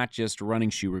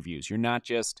shoe reviews. You're not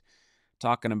just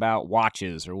talking about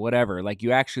watches or whatever. Like,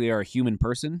 you actually are a human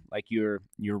person. Like, you're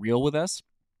real with us.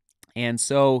 And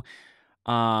so,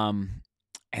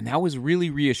 and that was really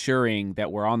reassuring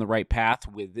that we're on the right path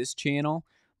with this channel.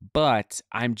 But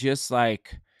I'm just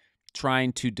like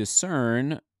trying to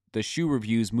discern the shoe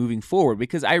reviews moving forward,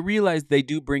 because I realize they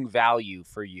do bring value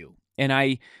for you.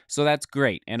 And so that's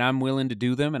great. And I'm willing to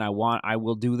do them, and I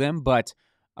will do them. But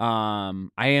I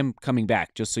am coming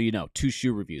back, just so you know, 2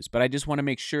 shoe reviews. But I just want to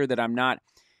make sure that I'm not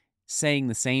saying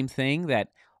the same thing that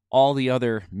all the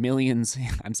other millions,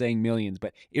 I'm saying millions,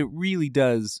 but it really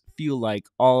does feel like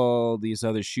all these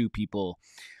other shoe people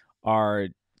are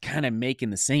kind of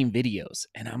making the same videos.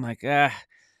 And I'm like,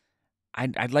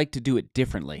 I'd like to do it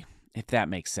differently, if that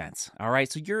makes sense. All right.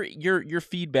 So your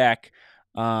feedback,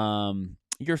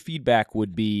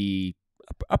 would be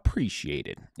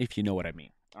appreciated, if you know what I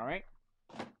mean. All right.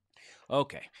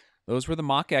 Okay. Those were the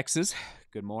Mach X's.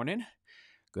 Good morning.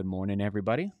 Good morning,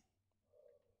 everybody.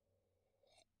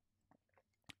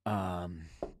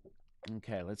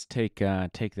 Okay, let's take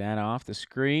that off the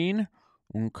screen.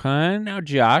 Okay, now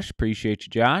Josh, appreciate you,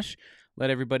 Josh. Let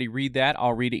everybody read that.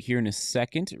 I'll read it here in a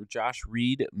second. Josh,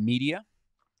 read media.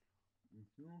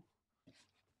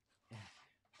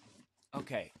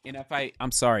 Okay, and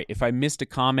I'm sorry if I missed a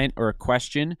comment or a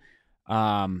question.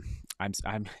 I'm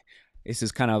this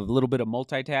is kind of a little bit of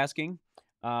multitasking.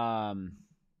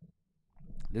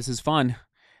 This is fun.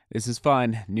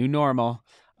 New normal.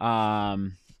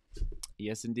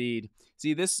 Yes, indeed.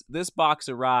 See, this box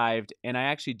arrived, and I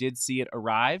actually did see it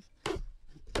arrive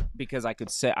because I could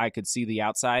see the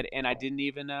outside, and I didn't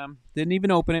even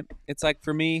open it. It's like,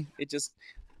 for me, it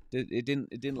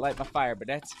didn't light my fire, but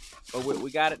we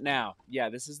got it now. Yeah,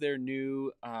 this is their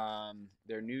new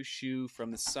shoe from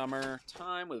the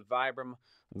summertime with Vibram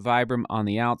on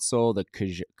the outsole, the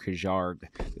Kajarg.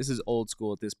 This is old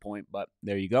school at this point, but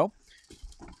there you go.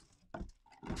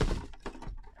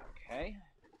 Okay.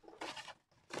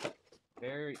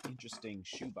 Very interesting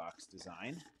shoebox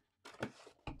design.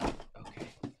 Okay.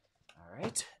 All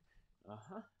right.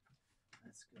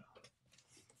 Let's go.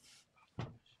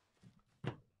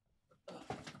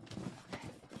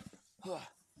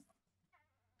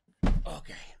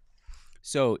 Okay.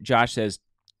 So Josh says,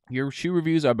 your shoe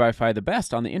reviews are by far the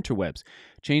best on the interwebs.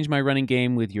 Change my running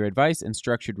game with your advice and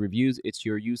structured reviews. It's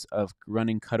your use of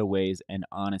running cutaways and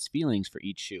honest feelings for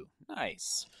each shoe.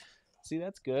 Nice. See,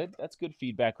 that's good. That's good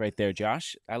feedback right there,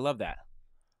 Josh. I love that.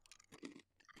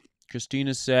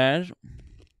 Christina says,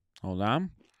 hold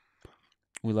on.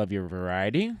 We love your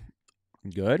variety.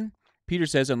 Good. Peter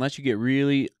says, unless you get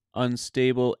really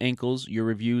unstable ankles, your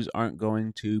reviews aren't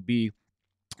going to be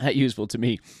that useful to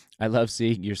me. I love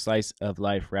seeing your slice of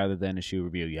life rather than a shoe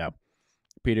review. Yeah.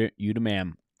 Peter, you the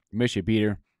man. Miss you,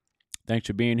 Peter. Thanks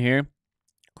for being here.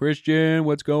 Christian,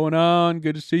 what's going on?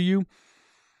 Good to see you.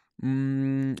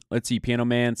 Let's see. Piano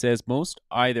Man says, most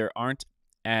either aren't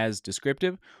as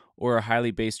descriptive or are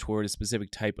highly based toward a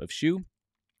specific type of shoe.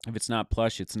 If it's not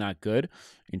plush, it's not good.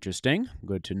 Interesting.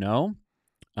 Good to know.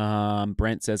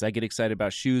 Brent says, I get excited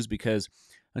about shoes because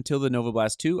until the Nova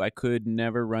Blast 2, I could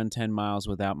never run 10 miles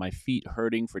without my feet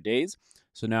hurting for days.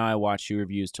 So now I watch shoe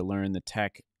reviews to learn the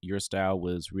tech. Your style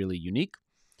was really unique.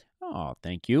 Oh,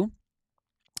 thank you.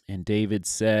 And David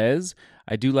says,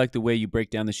 I do like the way you break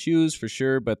down the shoes for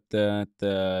sure, but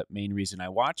the main reason I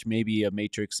watch, maybe a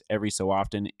matrix every so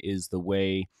often, is the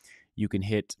way you can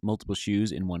hit multiple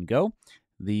shoes in one go.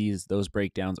 Those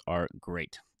breakdowns are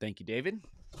great. Thank you, David.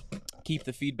 Keep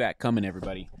the feedback coming,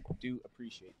 everybody. Do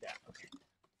appreciate that. Okay.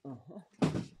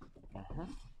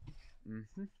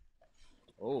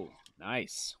 Oh,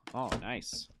 nice. Oh,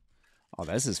 nice. Oh,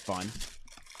 this is fun.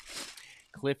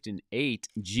 Clifton 8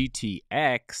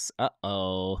 GTX.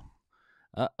 Uh-oh.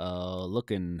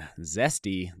 Looking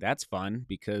zesty. That's fun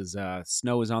because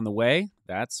snow is on the way.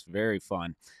 That's very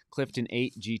fun. Clifton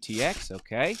 8 GTX.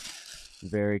 Okay.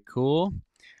 Very cool.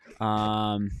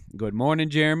 Good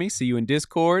morning, Jeremy. See you in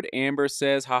Discord. Amber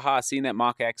says, haha, seen that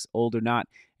Mach X, old or not.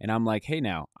 And I'm like, hey,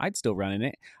 now, I'd still run in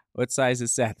it. What size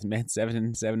is Seth? Man,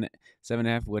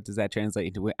 7.5. What does that translate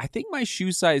into? I think my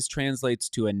shoe size translates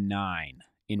to a 9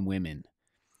 in women.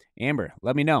 Amber,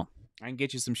 let me know. I can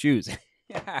get you some shoes.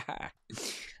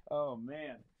 Oh,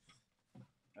 man.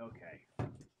 Okay.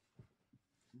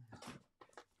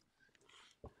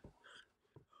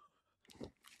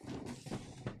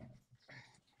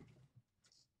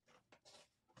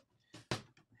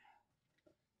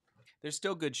 They're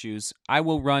still good shoes. I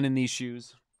will run in these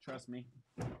shoes. Trust me.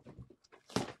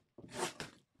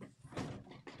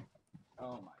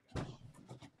 Oh, my gosh.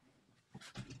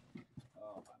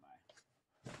 Oh,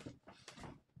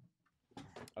 my.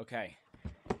 Okay.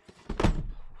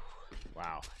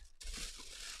 Wow.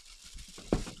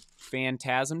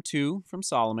 Phantasm 2 from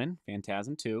Solomon.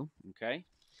 Phantasm 2. Okay.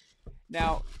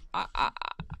 Now,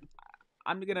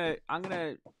 I'm gonna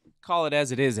call it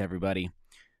as it is, everybody.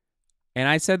 And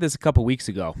I said this a couple weeks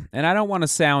ago, and I don't want to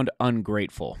sound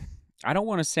ungrateful.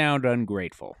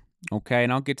 Okay,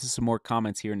 and I'll get to some more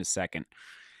comments here in a second.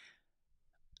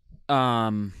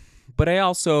 But I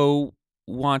also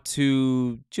want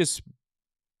to just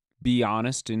be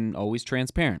honest and always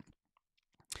transparent.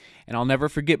 And I'll never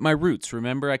forget my roots.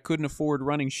 Remember, I couldn't afford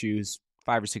running shoes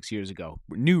 5 or 6 years ago,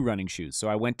 new running shoes. So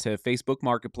I went to Facebook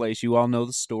Marketplace. You all know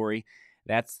the story.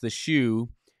 That's the shoe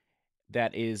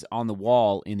that is on the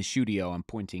wall in the studio. I'm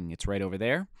pointing. It's right over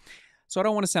there. So I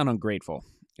don't want to sound ungrateful.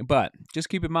 But just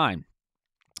keep in mind,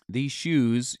 these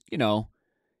shoes,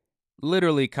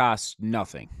 literally cost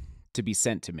nothing to be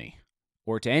sent to me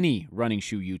or to any running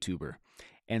shoe YouTuber.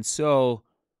 And so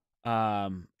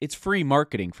it's free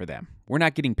marketing for them. We're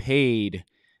not getting paid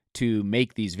to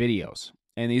make these videos.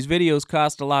 And these videos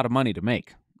cost a lot of money to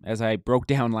make, as I broke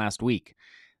down last week.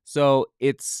 So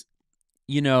it's,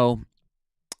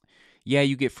 yeah,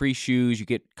 you get free shoes, you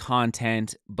get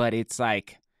content, but it's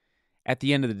like, at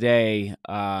the end of the day,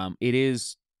 it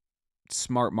is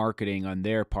smart marketing on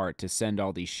their part to send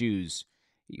all these shoes.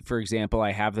 For example,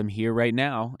 I have them here right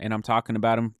now, and I'm talking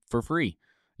about them for free,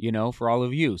 for all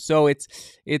of you. So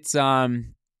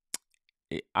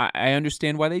I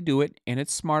understand why they do it, and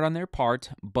it's smart on their part,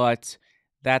 but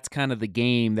that's kind of the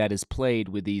game that is played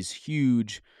with these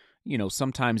huge,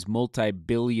 sometimes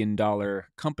multi-billion-dollar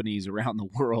companies around the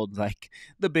world, like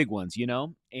the big ones,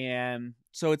 And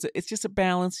so it's just a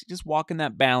balance, just walking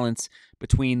that balance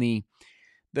between the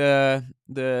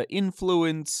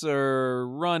influencer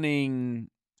running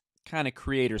kind of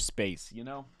creator space,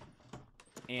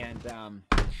 And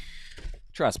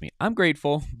trust me, I'm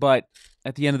grateful, but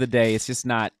at the end of the day, it's just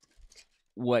not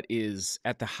what is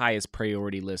at the highest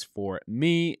priority list for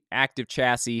me. Active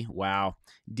Chassis, wow.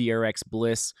 DRX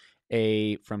Bliss,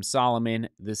 from Solomon.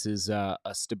 This is a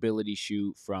stability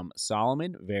shoe from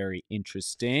Solomon. Very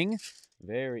interesting.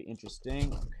 Very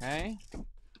interesting. Okay.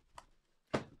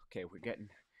 Okay, we're getting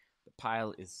the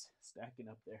pile is stacking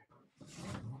up there.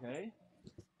 Okay.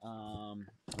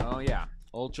 Oh yeah,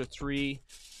 Ultra 3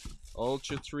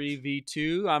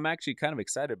 V2. I'm actually kind of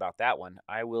excited about that one.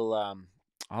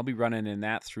 I'll be running in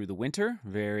that through the winter.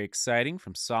 Very exciting,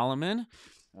 from Solomon.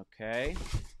 Okay.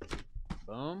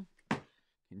 Boom.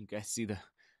 Can you guys see the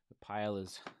pile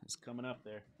is coming up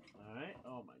there? All right.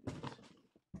 Oh my goodness.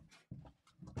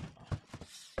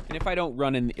 And if I don't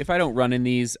run in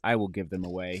these, I will give them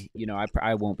away. You know,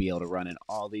 I won't be able to run in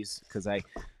all these because I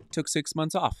took 6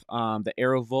 months off. The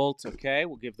Aero Volt, okay,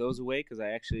 we'll give those away because I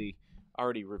actually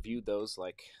already reviewed those.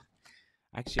 I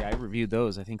reviewed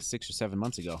those I think 6 or 7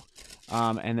 months ago.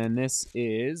 And then this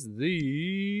is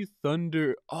the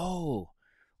Thunder. Oh,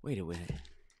 wait a minute.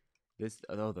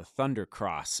 The Thunder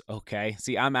Cross. Okay,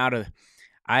 see,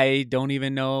 I don't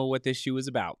even know what this shoe is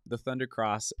about. The Thunder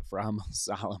Cross from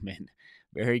Solomon.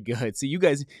 Very good. So you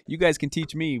guys can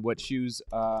teach me what shoes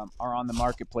are on the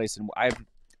marketplace, and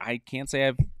I can't say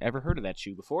I've ever heard of that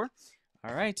shoe before.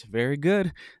 All right, very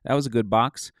good. That was a good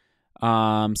box.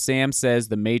 Sam says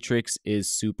the Matrix is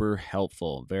super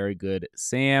helpful. Very good,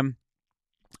 Sam.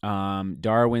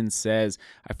 Darwin says,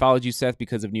 I followed you, Seth,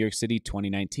 because of New York City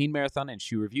 2019 marathon and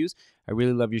shoe reviews. I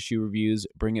really love your shoe reviews.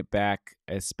 Bring it back,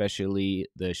 especially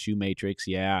the shoe Matrix.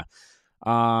 Yeah.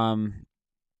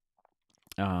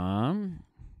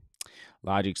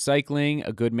 Logic Cycling,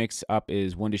 a good mix up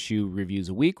is 1 to shoe reviews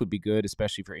a week would be good,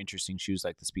 especially for interesting shoes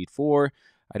like the Speed 4.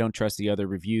 I don't trust the other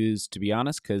reviews, to be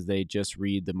honest, because they just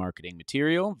read the marketing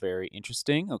material. Very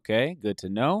interesting. Okay, good to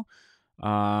know.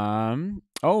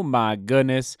 Oh my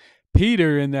goodness.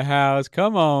 Peter in the house.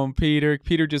 Come on, Peter.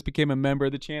 Peter just became a member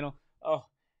of the channel. Oh,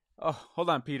 hold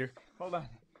on, Peter. Hold on.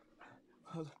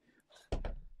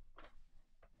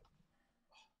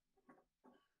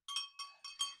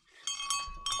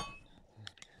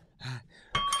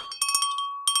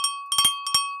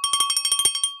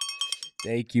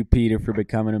 Thank you, Peter, for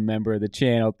becoming a member of the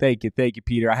channel. Thank you,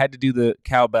 Peter. I had to do the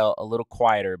cowbell a little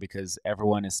quieter because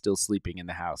everyone is still sleeping in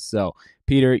the house. So,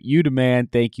 Peter, you the man.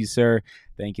 Thank you, sir.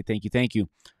 Thank you.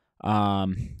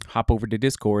 Hop over to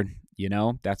Discord. You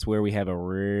know, that's where we have a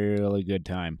really good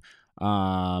time.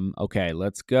 Okay,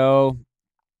 let's go.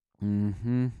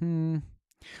 All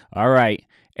right,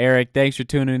 Eric, thanks for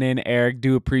tuning in. Eric,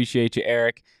 do appreciate you,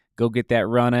 Eric. Go get that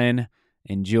run in.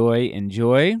 Enjoy.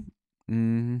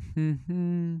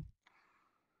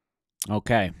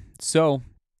 Okay, so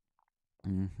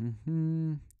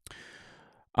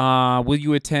will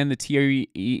you attend the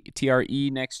TRE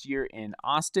next year in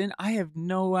Austin? I have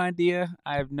no idea.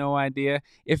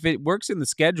 If it works in the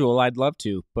schedule, I'd love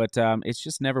to, but it's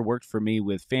just never worked for me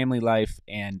with family life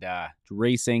and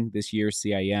racing this year,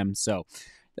 CIM. So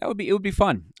it would be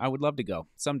fun. I would love to go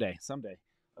someday.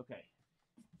 Okay.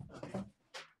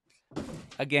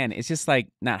 Again, it's just like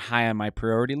not high on my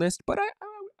priority list, but I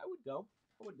would go.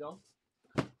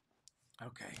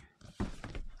 Okay.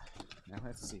 Now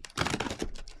let's see.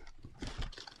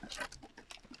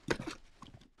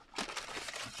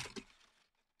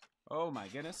 Oh my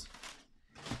goodness.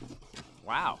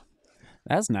 Wow.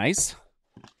 That's nice.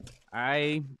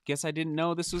 I guess I didn't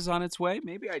know this was on its way.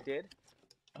 Maybe I did.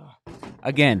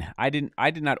 Again, I did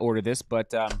not order this,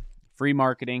 but free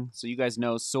marketing. So you guys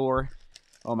know Soar.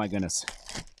 Oh my goodness.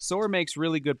 Soar makes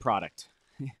really good product.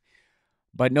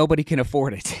 But nobody can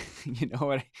afford it. You know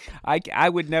what? I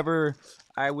would never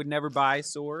buy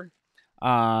Soar.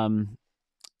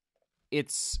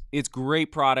 It's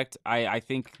great product. I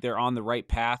think they're on the right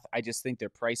path. I just think their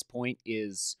price point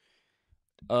is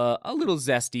a little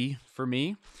zesty for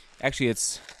me. Actually,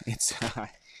 it's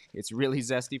it's really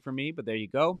zesty for me. But there you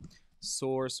go.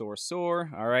 Soar.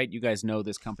 All right, you guys know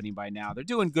this company by now. They're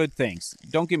doing good things.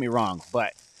 Don't get me wrong,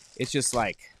 but it's just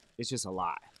a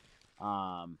lot.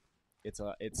 It's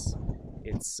I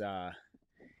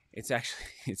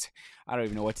don't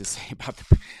even know what to say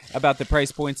about the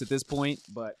price points at this point,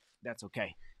 but that's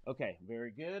okay. Okay,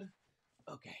 very good.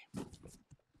 Okay.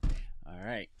 All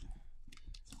right.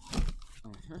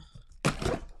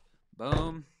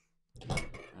 Boom.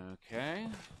 Okay.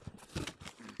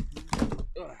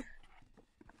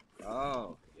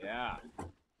 Oh, yeah.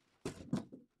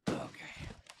 Okay.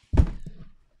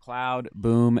 Cloud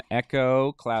Boom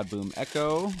Echo.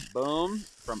 Boom.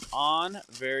 From On.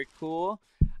 Very cool.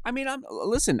 I mean, I'm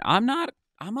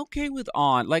okay with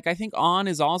On. Like, I think On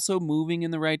is also moving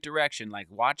in the right direction. Like,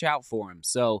 watch out for him.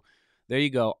 So, there you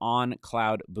go. On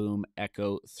Cloud Boom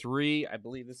Echo 3. I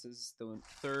believe this is the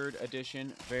 3rd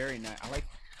edition. Very nice.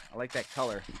 I like that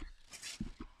color.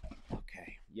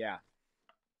 Okay. Yeah.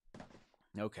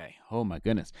 Okay. Oh my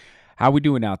goodness. How we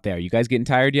doing out there? You guys getting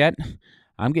tired yet?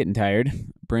 I'm getting tired.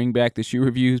 Bring back the shoe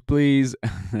reviews, please.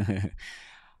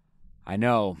 I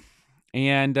know.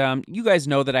 And you guys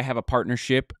know that I have a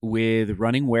partnership with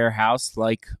Running Warehouse,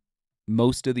 like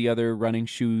most of the other running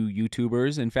shoe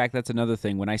YouTubers. In fact, that's another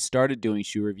thing. When I started doing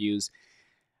shoe reviews,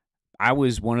 I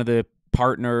was one of the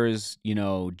partners,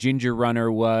 Ginger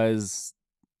Runner was.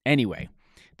 Anyway,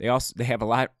 they have a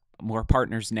lot more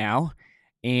partners now.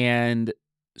 And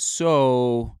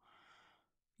so,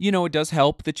 it does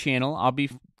help the channel. I'll be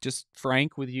just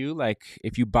frank with you. Like,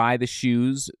 if you buy the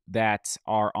shoes that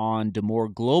are on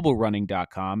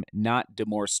DeMoorGlobalRunning.com, not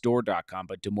DeMoorStore.com,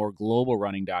 but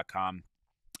DeMoorGlobalRunning.com,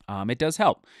 it does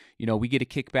help. We get a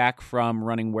kickback from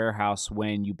Running Warehouse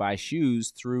when you buy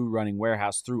shoes through Running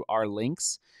Warehouse through our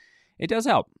links. It does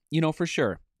help, for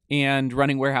sure. And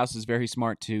Running Warehouse is very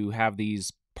smart to have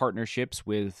these partnerships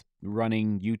with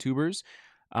running YouTubers.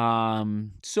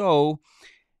 So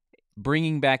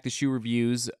bringing back the shoe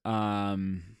reviews,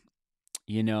 and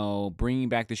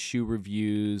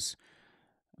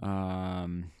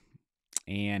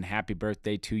happy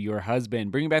birthday to your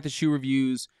husband. Bringing back the shoe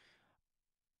reviews.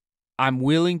 I'm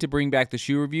willing to bring back the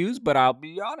shoe reviews, but I'll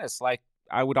be honest, like,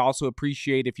 I would also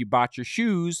appreciate if you bought your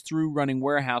shoes through Running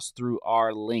Warehouse through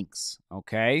our links,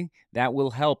 okay? That will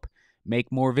help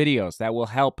make more videos. That will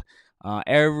help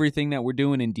everything that we're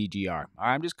doing in DGR.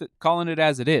 I'm just calling it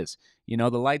as it is. The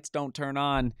lights don't turn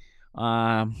on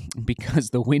because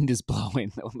the wind is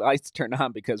blowing. The lights turn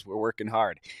on because we're working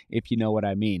hard, if you know what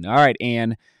I mean. All right,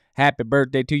 Anne. Happy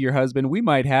birthday to your husband. We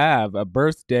might have a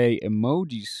birthday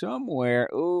emoji somewhere.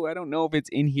 Oh, I don't know if it's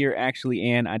in here actually,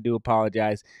 Anne. I do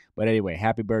apologize. But anyway,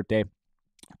 happy birthday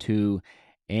to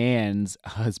Anne's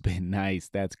husband. Nice.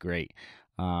 That's great.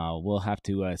 We'll have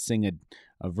to sing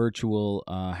a virtual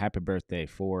happy birthday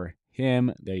for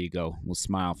him. There you go. We'll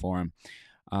smile for him.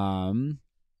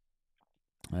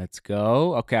 Let's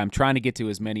go. Okay, I'm trying to get to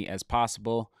as many as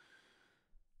possible.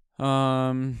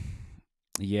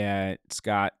 Yeah,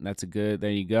 Scott, that's a good.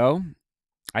 There you go.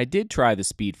 I did try the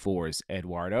Speed 4s,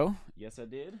 Eduardo. Yes, I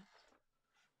did.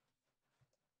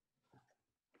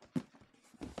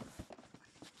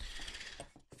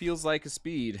 Feels like a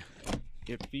Speed.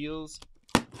 It feels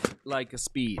like a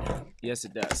Speed. Yes,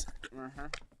 it does.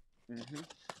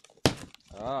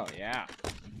 Oh, yeah.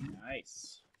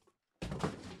 Nice.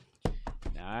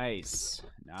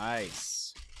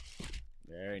 Nice.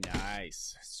 Very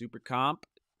nice. Super Comp.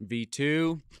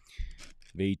 V2,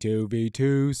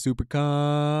 Super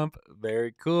Comp.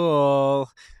 Very cool.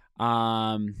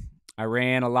 I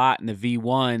ran a lot in the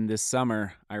V1 this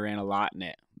summer. I ran a lot in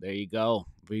it. There you go.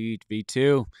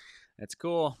 V2. That's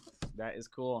cool. That is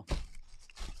cool.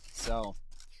 So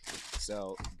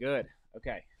good.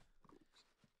 Okay.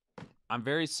 I'm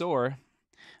very sore.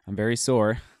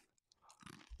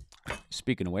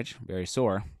 Speaking of which, very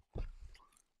sore.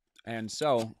 And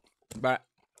so, but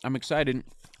I'm excited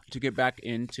to get back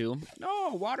into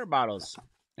water bottles.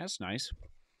 That's nice.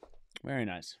 Very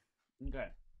nice. Okay.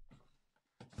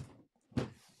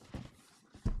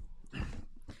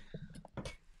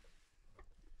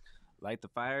 Light the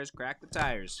fires, crack the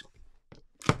tires.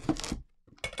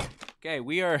 Okay,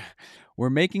 we're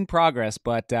making progress,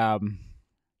 but we're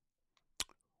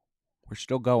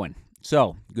still going.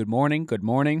 So, good morning.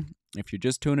 If you're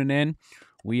just tuning in,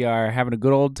 we are having a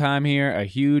good old time here. A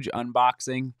huge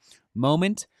unboxing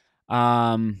moment.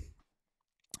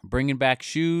 Bringing back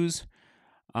shoes.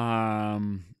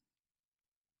 And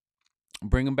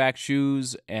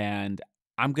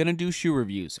I'm going to do shoe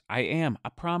reviews. I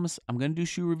promise I'm going to do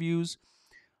shoe reviews.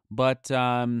 But,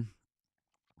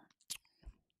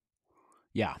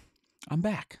 yeah, I'm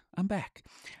back. I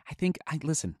think I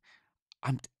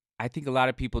think a lot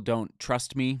of people don't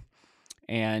trust me.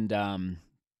 And,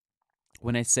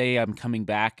 when I say I'm coming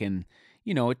back, and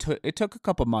it took a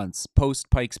couple months post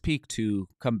Pikes Peak to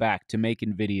come back to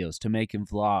making videos, to making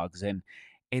vlogs, and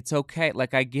it's okay.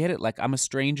 Like, I get it. Like, I'm a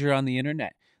stranger on the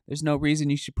internet. There's no reason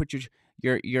you should put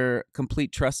your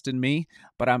complete trust in me.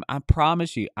 But I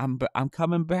promise you, I'm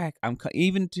coming back.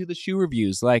 Even to the shoe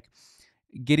reviews, like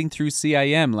getting through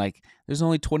CIM. Like, there's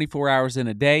only 24 hours in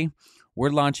a day. We're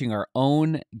launching our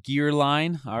own gear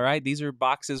line. All right. These are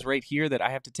boxes right here that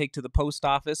I have to take to the post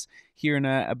office here in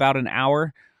about an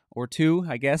hour or two,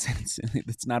 I guess.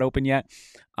 It's not open yet.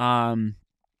 And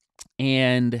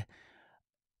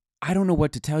I don't know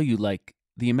what to tell you, like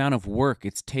the amount of work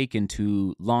it's taken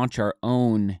to launch our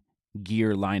own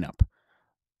gear lineup.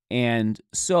 And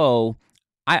so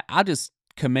I'll just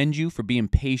commend you for being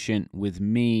patient with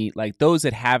me. Like, those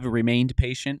that have remained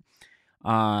patient,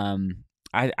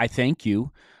 I thank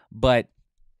you, but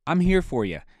I'm here for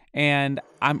you. And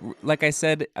I'm like I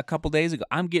said a couple days ago,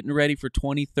 I'm getting ready for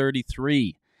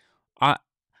 2033. I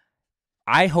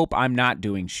I hope I'm not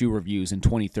doing shoe reviews in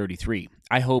 2033.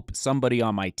 I hope somebody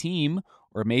on my team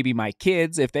or maybe my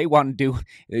kids, if they want to do,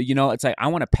 it's like I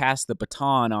want to pass the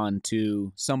baton on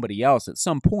to somebody else at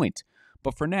some point.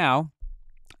 But for now,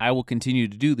 I will continue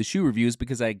to do the shoe reviews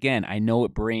because, again, I know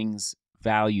it brings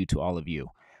value to all of you.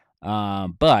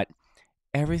 But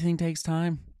everything takes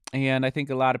time. And I think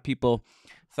a lot of people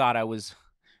thought I was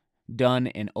done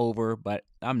and over, but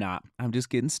I'm not. I'm just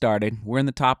getting started. We're in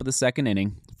the top of the second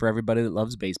inning for everybody that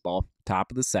loves baseball.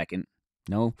 Top of the second.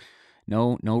 No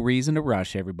reason to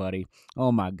rush, everybody.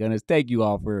 Oh my goodness. Thank you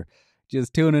all for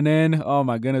just tuning in. Oh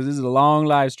my goodness. This is a long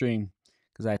live stream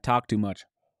because I talk too much.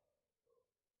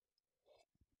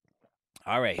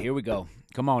 All right, here we go.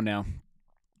 Come on now.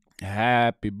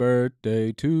 Happy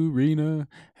birthday to Rena.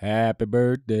 Happy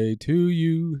birthday to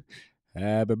you.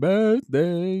 Happy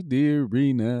birthday, dear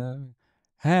Rena.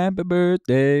 Happy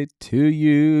birthday to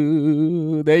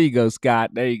you. There you go,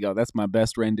 Scott. There you go. That's my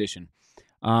best rendition.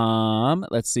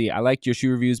 Let's see. I liked your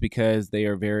shoe reviews because they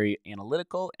are very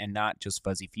analytical and not just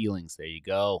fuzzy feelings. There you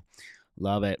go.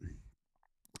 Love it.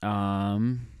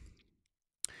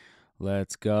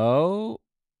 Let's go.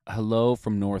 Hello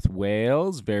from North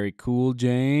Wales. Very cool,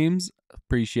 James.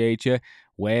 Appreciate you.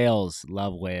 Wales.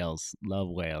 Love Wales. Love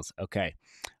Wales. Okay.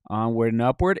 Onward and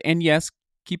upward. And yes,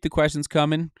 keep the questions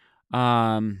coming.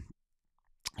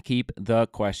 Keep the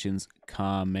questions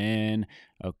coming.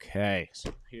 Okay.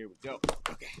 So here we go.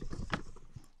 Okay.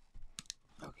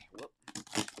 Whoop.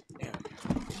 There we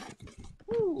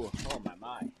go. Woo. Oh,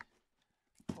 my.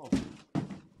 Oh.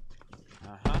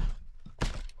 Uh-huh.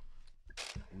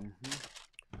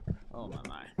 Oh,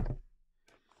 my.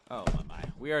 Oh, my.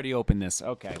 We already opened this.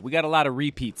 Okay. We got a lot of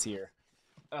repeats here.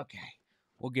 Okay.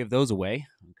 We'll give those away.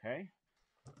 Okay.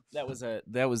 That was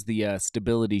the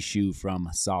stability shoe from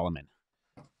Solomon.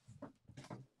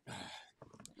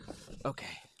 Okay.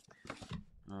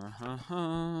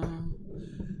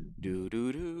 Do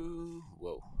do do.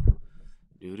 Whoa.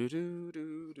 Do do do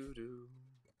do do do.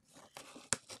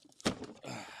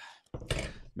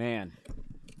 Man.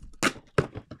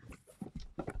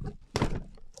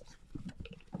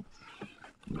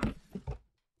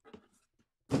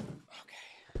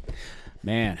 Okay.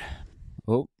 Man.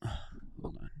 Oh.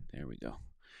 Hold on. There we go.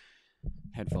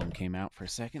 Headphone came out for a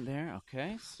second there.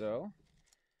 Okay. So.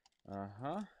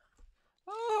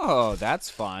 Oh, that's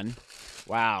fun.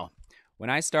 Wow.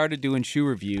 When I started doing shoe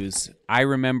reviews, I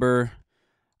remember,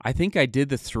 I think I did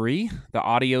the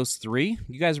Adios 3.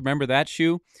 You guys remember that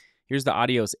shoe? Here's the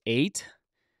Adios 8.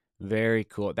 Very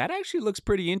cool. That actually looks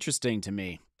pretty interesting to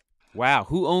me. Wow.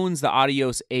 Who owns the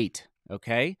Adios 8?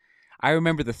 Okay. I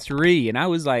remember the 3, and I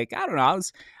was like, I don't know.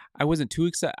 I wasn't too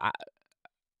excited.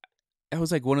 That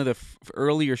was like one of the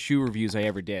earlier shoe reviews I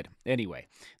ever did. Anyway,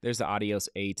 there's the Adios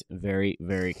 8. Very,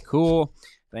 very cool.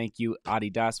 Thank you,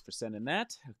 Adidas, for sending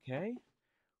that. Okay.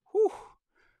 Whew.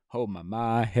 Oh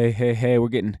my. Hey. We're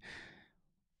getting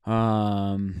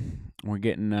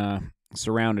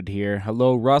surrounded here.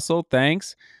 Hello, Russell.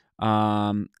 Thanks.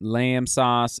 Lamb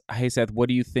sauce. Hey, Seth, what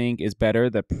do you think is better,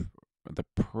 the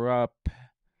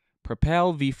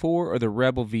Propel V4 or the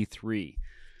Rebel V3?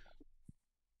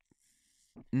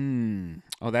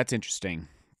 Oh, that's interesting.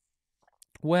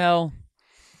 Well,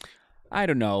 I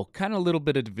don't know. Kind of a little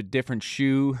bit of a different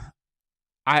shoe.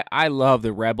 I love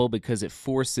the Rebel because it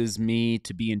forces me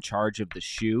to be in charge of the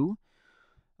shoe.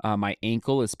 My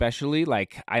ankle especially,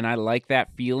 and I like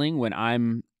that feeling when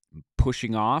I'm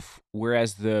pushing off.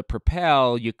 Whereas the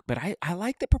Propel, but I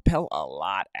like the Propel a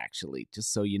lot, actually,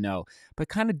 just so you know. But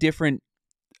kind of different,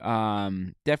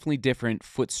 definitely different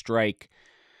foot strike.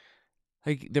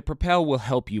 Like the Propel will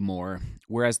help you more,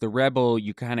 whereas the Rebel,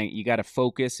 you got to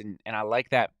focus, and I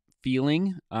like that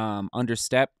feeling.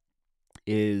 Understep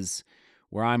is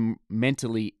where I'm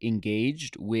mentally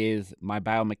engaged with my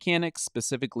biomechanics,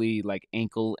 specifically like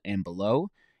ankle and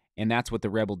below, and that's what the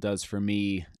Rebel does for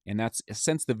me. And that's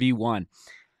since the V1.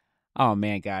 Oh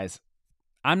man, guys,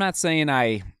 I'm not saying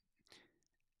I'm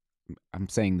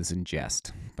saying this in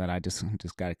jest, but I just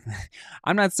got to.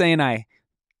 I'm not saying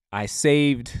I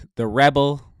saved the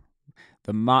Rebel,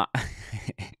 the Mach.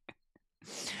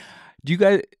 Do you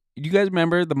guys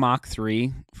remember the Mach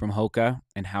 3 from Hoka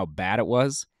and how bad it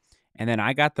was? And then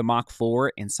I got the Mach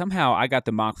 4, and somehow I got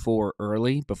the Mach 4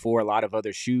 early before a lot of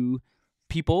other shoe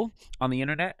people on the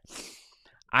internet.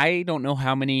 I don't know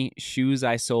how many shoes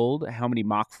I sold, how many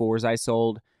Mach 4s I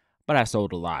sold, but I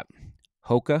sold a lot.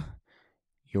 Hoka,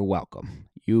 you're welcome.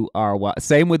 You are welcome.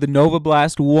 Same with the Nova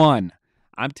Blast 1.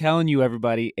 I'm telling you,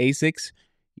 everybody, Asics,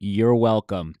 you're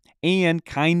welcome. And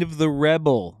kind of the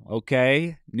rebel,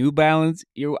 okay? New Balance,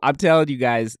 I'm telling you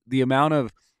guys, the amount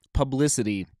of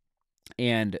publicity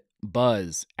and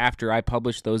buzz after I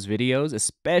published those videos,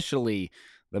 especially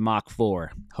the Mach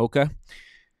 4. Hoka,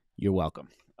 you're welcome.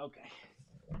 Okay.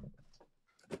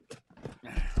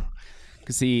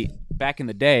 Because, see, back in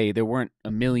the day, there weren't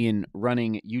a million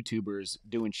running YouTubers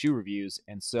doing shoe reviews,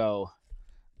 and so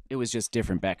it was just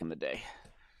different back in the day.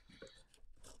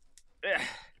 Let's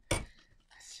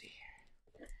see.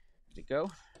 Did it go?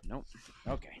 Nope.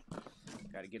 Okay.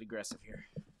 Got to get aggressive here.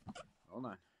 Hold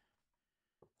on.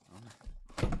 Hold on.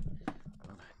 Did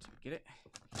we get it?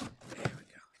 There we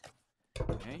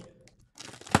go. Okay.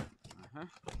 Uh-huh.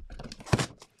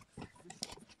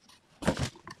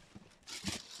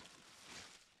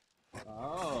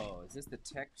 Oh, is this the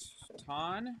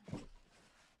Tecton?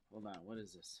 Hold on. What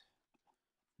is this?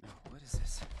 No, what is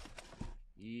this?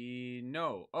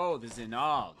 No. Oh, the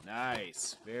Zinal.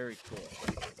 Nice. Very cool.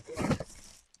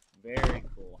 Very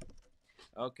cool.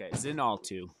 Okay, Zinal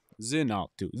 2. Zinal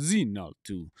 2. Zinal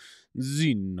 2.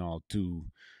 Zinal 2.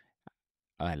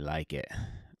 I like it.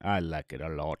 I like it a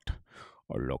lot.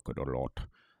 I like it a lot.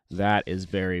 That is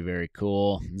very, very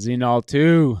cool. Zinal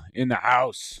 2 in the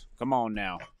house. Come on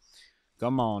now.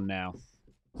 Come on now.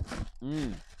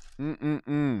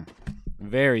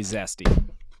 Very zesty.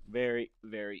 Very,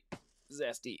 very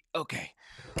zesty. Okay.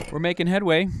 We're making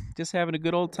headway. Just having a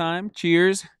good old time.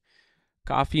 Cheers.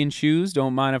 Coffee and shoes.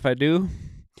 Don't mind if I do.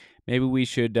 Maybe we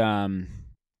should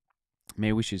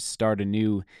start a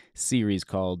new series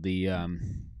called the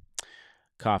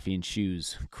Coffee and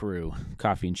Shoes Crew.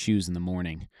 Coffee and Shoes in the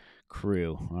Morning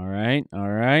Crew. All right.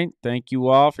 All right. Thank you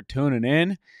all for tuning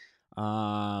in.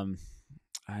 I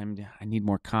need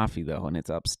more coffee though, and it's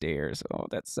upstairs. Oh,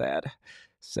 that's sad.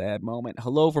 Sad moment.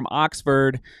 Hello from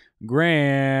Oxford,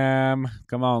 Graham.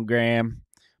 Come on, Graham.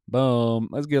 Boom.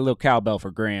 Let's get a little cowbell for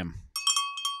Graham.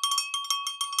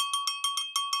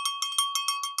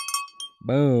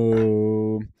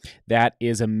 Boom. That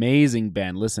is amazing,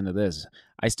 Ben. Listen to this.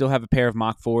 I still have a pair of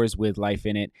Mach 4s with life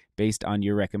in it based on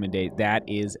your recommendation. That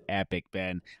is epic,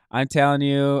 Ben. I'm telling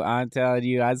you, I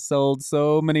sold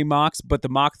so many Machs, but the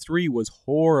Mach 3 was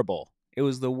horrible. It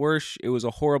was the worst. It was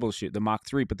a horrible shoe, the Mach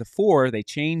 3. But the 4, they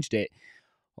changed it.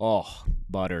 Oh,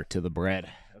 butter to the bread.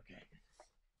 Okay.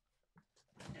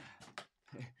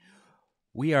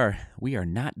 We are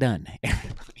not done.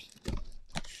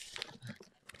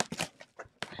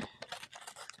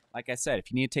 Like I said,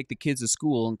 if you need to take the kids to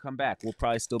school and come back, we'll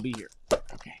probably still be here.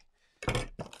 Okay.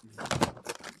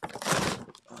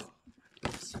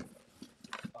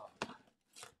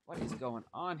 What is going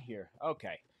on here?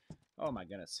 Okay. Oh, my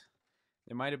goodness.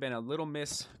 There might have been a little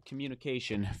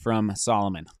miscommunication from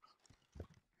Solomon.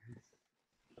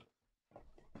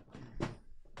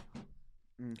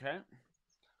 Okay.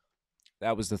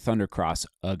 That was the Thunder Cross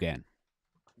again.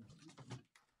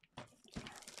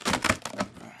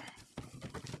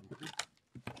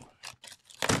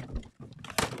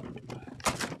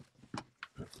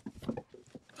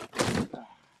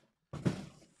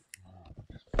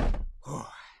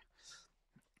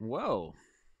 Whoa.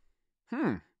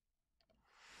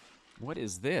 What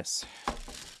is this?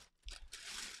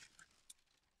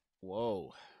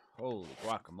 Whoa. Holy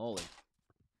guacamole.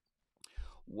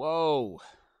 Whoa.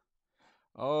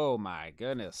 Oh my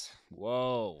goodness.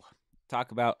 Whoa.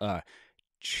 Talk about a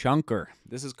chunker.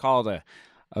 This is called a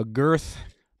girth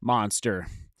monster.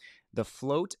 The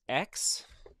Float X.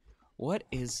 What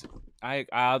is...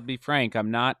 I'll be frank,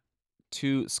 I'm not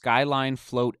too... Skyline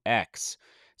Float X.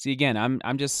 See, again, I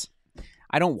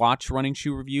don't watch running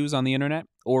shoe reviews on the internet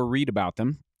or read about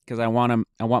them because I want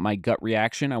my gut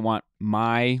reaction. So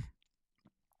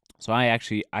I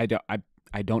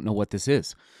don't know what this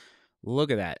is.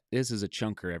 Look at that. This is a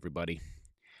chunker, everybody.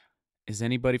 Is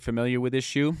anybody familiar with this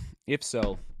shoe? If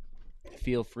so,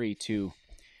 feel free to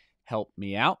help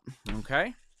me out.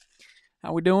 Okay.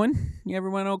 How we doing?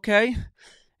 Everyone okay?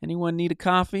 Anyone need a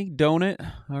coffee? Donut?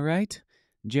 All right.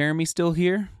 Jeremy still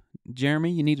here?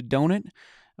 Jeremy, you need a donut?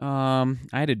 I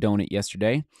had a donut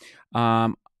yesterday.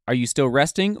 Are you still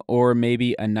resting or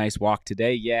maybe a nice walk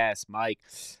today? Yes, Mike.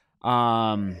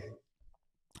 Oh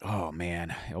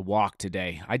man, a walk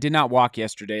today. I did not walk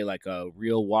yesterday like a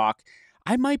real walk.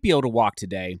 I might be able to walk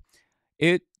today.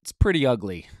 It's pretty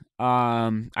ugly.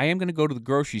 I am going to go to the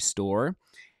grocery store,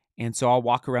 and so I'll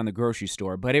walk around the grocery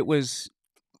store, but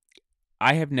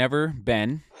I have never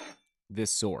been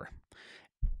this sore.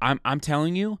 I'm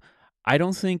telling you, I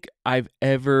don't think I've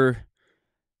ever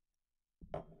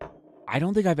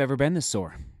been this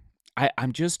sore.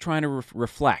 I'm just trying to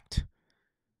reflect.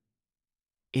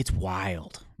 It's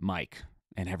wild, Mike.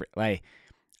 And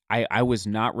I was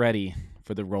not ready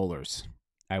for the rollers.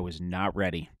 I was not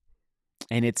ready.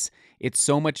 And it's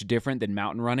so much different than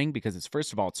mountain running because it's,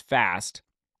 first of all, it's fast,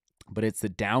 but it's the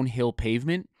downhill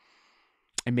pavement.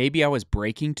 And maybe I was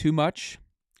braking too much.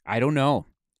 I don't know.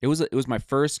 It was my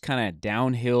first kind of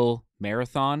downhill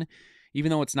marathon, even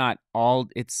though it's not all,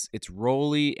 it's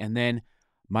rolly. And then,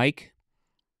 Mike,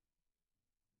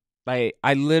 I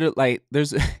literally,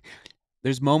 there's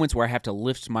moments where I have to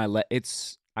lift my leg.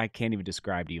 I can't even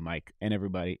describe to you, Mike, and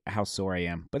everybody, how sore I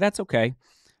am. But that's okay.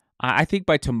 I think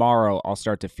by tomorrow I'll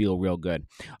start to feel real good.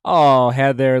 Oh,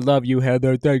 Heather, love you,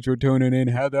 Heather. Thanks for tuning in,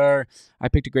 Heather. I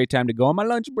picked a great time to go on my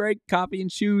lunch break. Coffee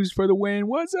and shoes for the win.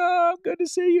 What's up? Good to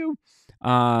see you.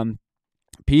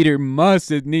 Peter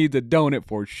must need a donut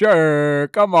for sure.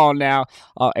 Come on now.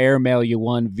 I'll airmail you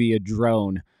one via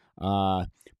drone.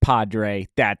 Padre,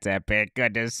 that's epic.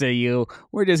 Good to see you.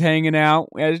 We're just hanging out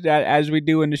as we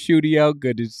do in the studio.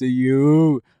 Good to see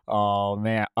you. Oh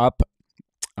man, up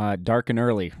dark and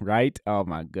early, right? Oh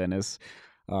my goodness.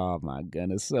 Oh my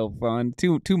goodness, so fun.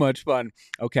 Too much fun.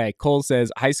 Okay, Cole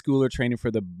says high schooler training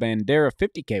for the Bandera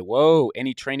 50K. Whoa,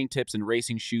 any training tips and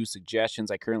racing shoe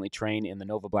suggestions? I currently train in the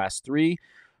Nova Blast 3,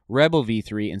 Rebel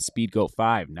V3, and Speed Goat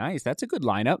 5. Nice, that's a good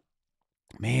lineup.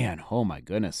 Man, oh my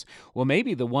goodness. Well,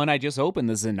 maybe the one I just opened,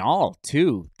 the Zenal,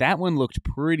 too. That one looked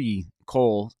pretty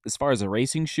cool as far as a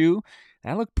racing shoe.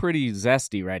 That looked pretty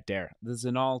zesty right there. The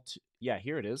Zenal, yeah,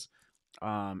 here it is.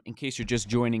 In case you're just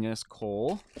joining us,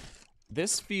 Cole,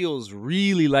 this feels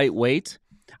really lightweight.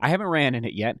 I haven't ran in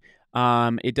it yet.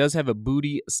 It does have a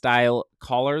booty style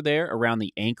collar there around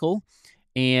the ankle,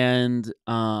 and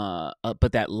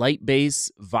but that light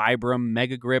base Vibram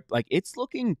Mega Grip, like, it's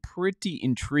looking pretty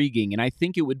intriguing, and I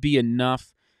think it would be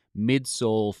enough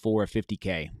midsole for a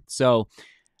 50K. So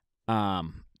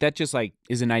that just like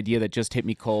is an idea that just hit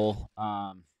me, Cole.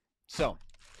 So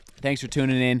thanks for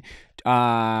tuning in.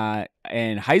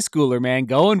 And high schooler, man,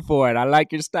 going for it. I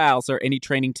like your style, sir. Any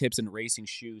training tips and racing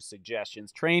shoe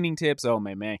suggestions? Training tips? Oh,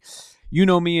 man. You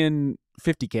know me in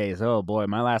 50Ks. Oh, boy,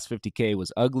 my last 50K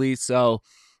was ugly. So,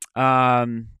 yeah,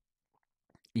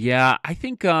 I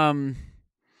think, oh,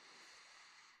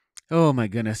 my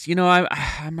goodness. You know,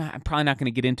 I'm probably not going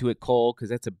to get into it, Cole, because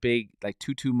that's a big, like,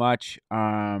 too much.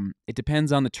 It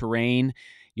depends on the terrain.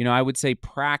 You know, I would say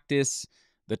practice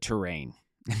the terrain.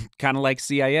 Kind of like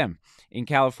CIM in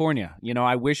California. You know,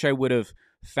 I wish I would have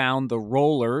found the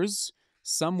rollers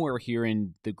somewhere here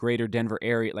in the greater Denver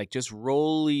area, like just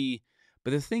rolly.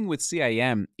 But the thing with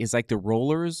CIM is, like, the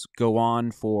rollers go on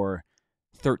for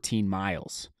 13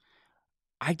 miles.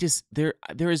 There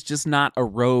is just not a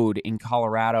road in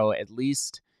Colorado, at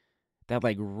least, that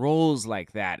like rolls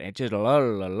like that. It just la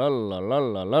la la la la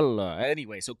la la la.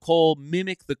 Anyway, so Cole,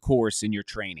 mimic the course in your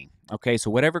training. Okay,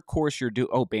 so whatever course you're doing.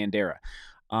 Oh, Bandera.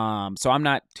 So I'm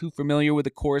not too familiar with the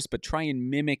course, but try and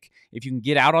mimic. If you can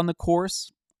get out on the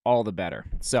course, all the better.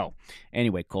 So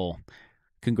anyway, Cole,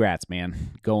 congrats,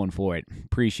 man. Going for it.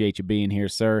 Appreciate you being here,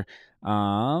 sir.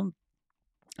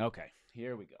 Okay,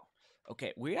 here we go.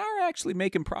 Okay, we are actually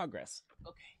making progress.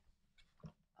 Okay.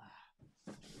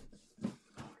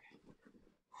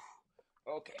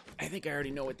 Okay, I think I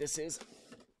already know what this is.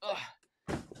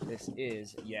 This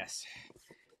is, yes.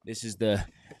 This is the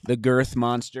girth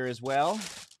monster as well.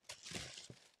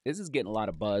 This is getting a lot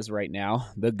of buzz right now.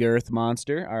 The girth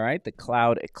monster. All right, the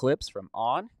cloud eclipse from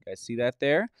On. You guys see that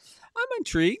there? I'm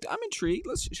intrigued.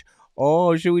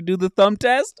 Should we do the thumb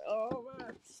test? Oh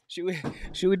man.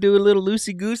 Should we do a little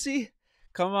loosey goosey?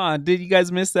 Come on. Did you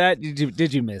guys miss that?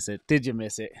 Did you miss it? Did you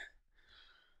miss it?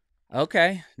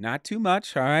 Okay, not too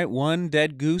much. All right, one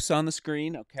dead goose on the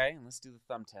screen. Okay, let's do the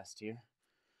thumb test here.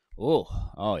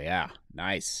 Oh yeah,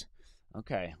 nice.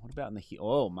 Okay, what about in the heel?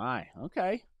 Oh my.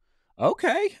 Okay.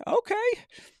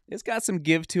 It's got some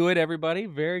give to it, everybody.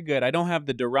 Very good. I don't have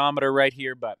the durometer right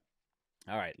here, but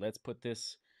all right, let's put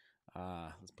this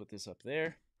up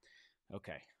there.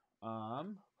 Okay.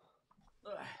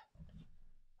 Okay.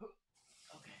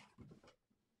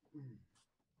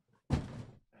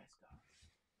 Let's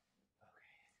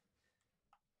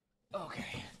go.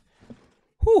 Okay.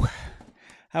 Whew.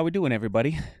 How we doing,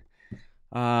 everybody?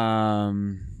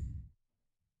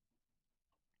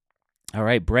 All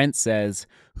right, Brent says,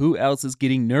 who else is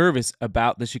getting nervous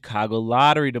about the Chicago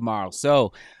lottery tomorrow?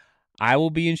 So I will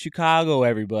be in Chicago,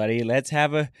 everybody. Let's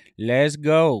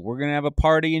go. We're going to have a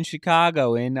party in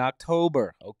Chicago in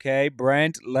October. Okay,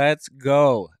 Brent, let's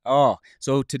go. Oh,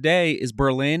 so today is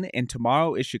Berlin and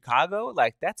tomorrow is Chicago?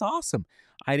 Like, that's awesome.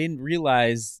 I didn't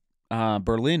realize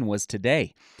Berlin was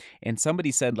today. And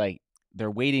somebody said, like,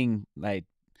 they're waiting, like,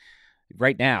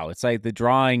 right now. It's like the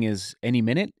drawing is any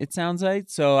minute, it sounds like.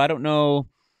 So I don't know.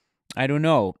 I don't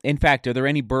know. In fact, are there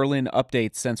any Berlin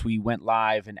updates since we went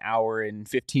live an hour and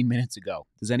 15 minutes ago?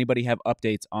 Does anybody have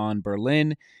updates on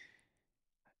Berlin?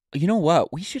 You know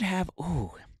what? We should have.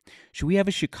 Ooh, should we have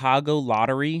a Chicago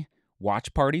lottery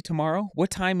watch party tomorrow? What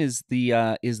time is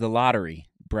the lottery,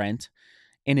 Brent?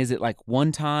 And is it like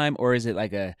one time or is it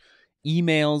like a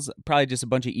emails? Probably just a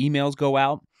bunch of emails go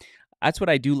out. That's what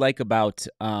I do like about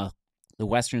the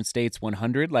Western States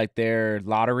 100, like their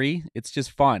lottery. It's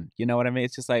just fun. You know what I mean?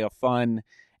 It's just like a fun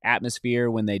atmosphere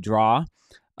when they draw.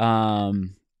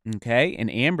 Um, okay,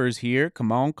 and Amber's here.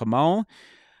 Come on, come on.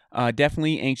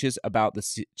 Definitely anxious about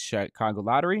the Chicago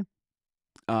lottery.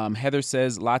 Heather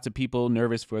says lots of people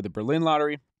nervous for the Berlin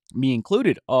lottery, me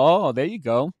included. Oh, there you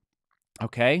go.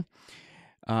 Okay.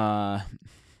 Uh,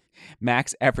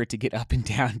 max effort to get up and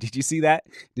down. Did you see that?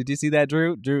 Did you see that,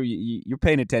 Drew? Drew, you're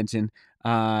paying attention.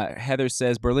 Heather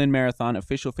says Berlin Marathon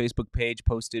official Facebook page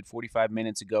posted 45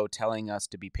 minutes ago telling us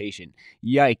to be patient.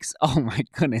 Yikes. Oh my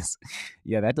goodness.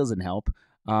 Yeah, that doesn't help.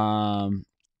 Daniel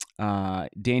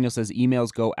says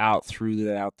emails go out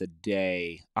throughout the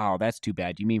day. Oh, that's too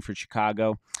bad. You mean for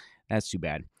Chicago? That's too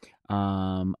bad.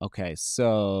 Okay,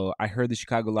 so I heard the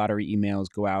Chicago lottery emails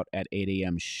go out at 8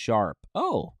 a.m. sharp.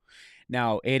 Oh,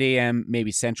 now 8 a.m.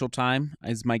 maybe Central Time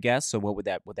is my guess. So what would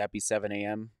that be 7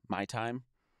 a.m. my time?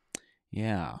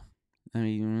 Yeah. I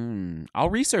mean, I'll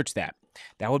research that.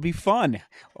 That would be fun.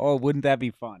 Oh, wouldn't that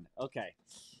be fun? Okay.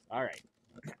 All right.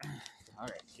 All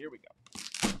right. Here we go.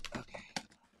 Okay.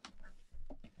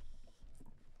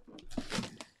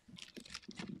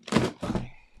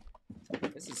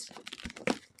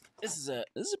 This is a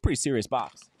pretty serious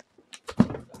box.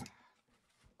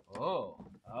 Oh.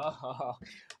 Oh.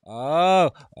 Oh.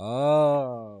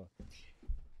 Oh.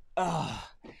 Oh.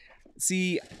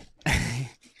 See,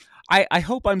 I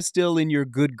hope I'm still in your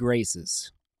good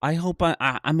graces. I hope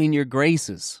I'm in your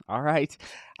graces. All right.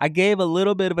 I gave a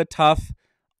little bit of a tough,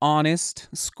 honest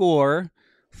score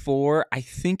for, I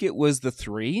think it was the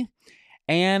 3,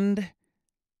 and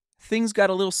things got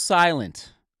a little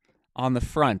silent on the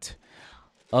front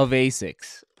of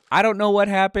ASICS. I don't know what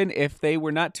happened, if they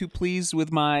were not too pleased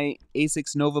with my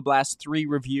ASICS Nova Blast 3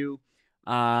 review.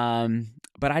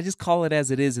 But I just call it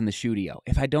as it is in the Shoedio.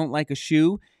 If I don't like a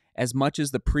shoe as much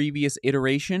as the previous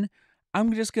iteration,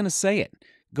 I'm just going to say it.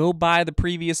 Go buy the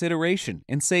previous iteration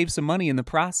and save some money in the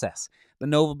process. The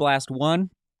Nova Blast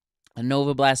 1, the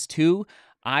Nova Blast 2,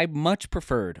 I much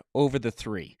preferred over the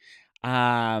 3.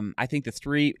 I think the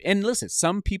 3, and listen,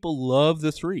 some people love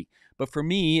the 3, but for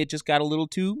me, it just got a little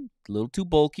too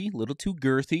bulky, a little too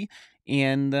girthy,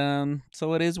 and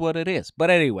so it is what it is. But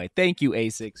anyway, thank you,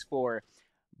 ASICS, for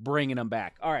bringing them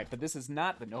back. All right, but this is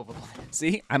not the Nova Blast.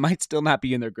 See, I might still not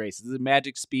be in their grace. This is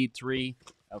Magic Speed 3.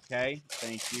 Okay,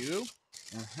 thank you.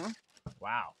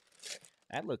 Wow,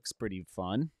 that looks pretty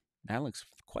fun. That looks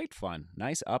quite fun.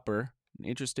 Nice upper,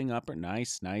 interesting upper.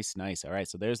 Nice, nice, nice. All right,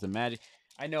 so there's the Magic.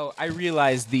 I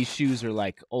realize these shoes are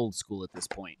like old school at this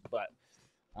point, but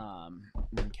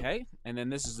okay. And then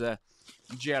this is the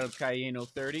Gerald Cayeno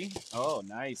 30. Oh,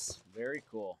 nice. Very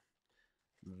cool.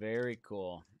 Very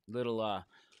cool. A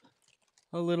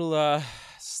little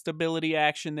stability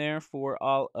action there for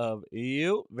all of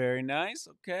you. Very nice.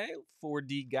 Okay.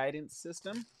 4D guidance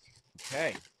system.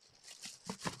 Okay.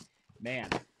 Man,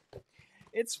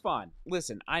 it's fun.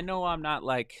 Listen, I know I'm not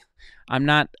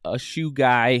a shoe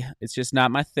guy. It's just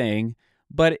not my thing,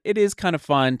 but it is kind of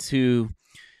fun to,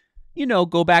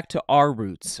 go back to our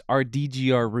roots, our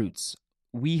DGR roots.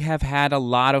 We have had a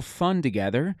lot of fun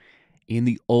together in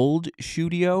the old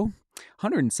Shoedio.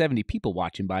 170 people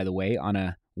watching, by the way, on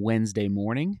a Wednesday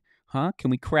morning. Huh? Can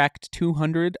we crack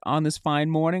 200 on this fine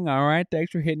morning? All right.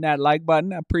 Thanks for hitting that like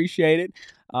button. I appreciate it.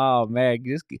 Oh, man.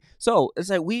 So it's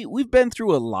like we've been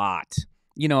through a lot.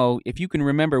 If you can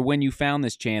remember when you found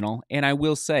this channel, and I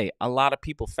will say a lot of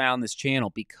people found this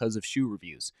channel because of shoe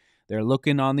reviews. They're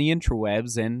looking on the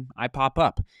intrawebs and I pop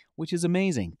up, which is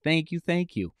amazing. Thank you.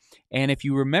 Thank you. And if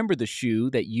you remember the shoe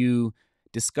that you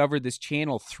discovered this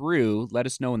channel through, let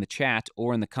us know in the chat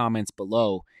or in the comments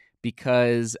below,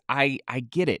 because I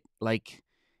get it. Like,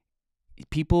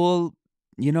 people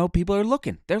are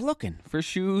looking. They're looking for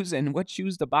shoes and what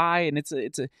shoes to buy, and it's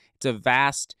a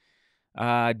vast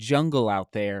jungle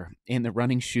out there in the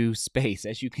running shoe space.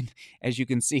 As you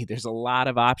can see, there's a lot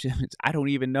of options. I don't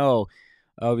even know.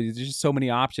 There's just so many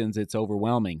options. It's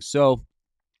overwhelming. So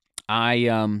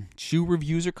shoe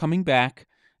reviews are coming back,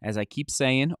 as I keep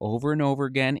saying over and over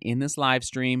again in this live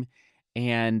stream.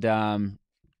 And shoe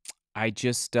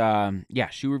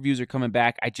reviews are coming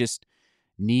back. I just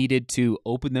needed to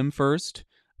open them first.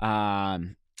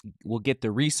 we'll get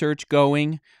the research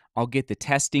going. I'll get the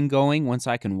testing going once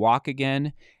I can walk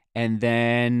again, and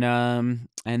then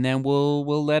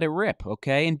we'll let it rip,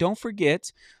 okay? And don't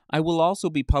forget, I will also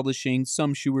be publishing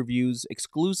some shoe reviews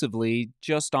exclusively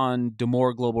just on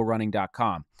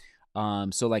DeMoorGlobalRunning.com.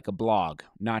 So like a blog,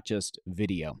 not just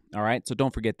video. All right, so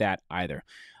don't forget that either.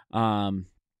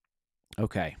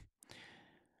 Okay.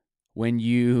 When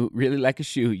you really like a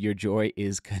shoe, your joy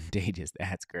is contagious.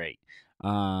 That's great.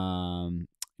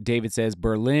 David says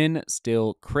Berlin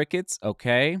still crickets.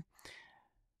 Okay.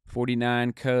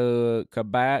 49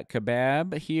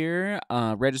 kebab here.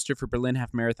 Registered for Berlin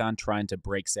half marathon, trying to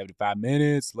break 75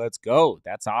 minutes. Let's go.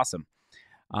 That's awesome.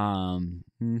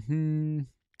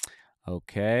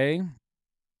 Okay.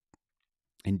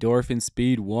 Endorphin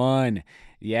Speed 1.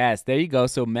 Yes, there you go.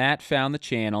 So Matt found the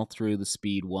channel through the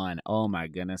Speed 1. Oh my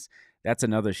goodness. That's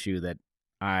another shoe that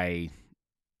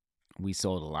we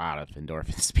sold a lot of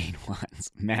Endorphin Speed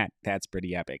 1s. Matt, that's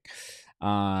pretty epic.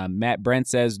 Matt Brent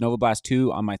says Nova Blast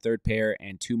 2 on my third pair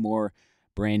and 2 more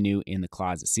brand new in the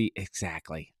closet. See,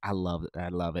 exactly. I love it. I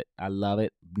love it. I love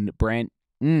it. Brent,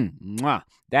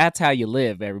 that's how you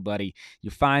live, everybody. You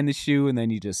find the shoe and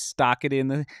then you just stock it in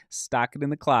the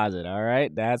closet. All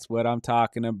right, that's what I'm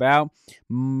talking about.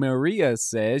 Maria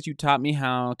says you taught me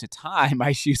how to tie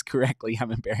my shoes correctly.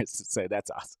 I'm embarrassed to say.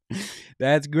 That's awesome.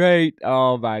 That's great.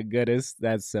 Oh my goodness,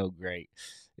 that's so great.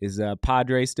 Is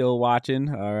Padre still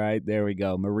watching? All right, there we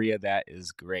go. Maria, that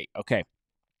is great. Okay,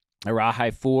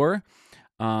 Arahi 4.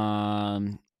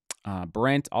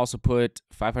 Brent also put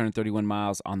 531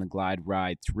 miles on the Glide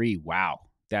Ride 3. Wow,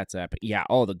 that's epic. Yeah,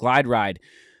 the Glide Ride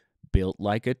built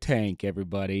like a tank,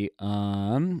 everybody.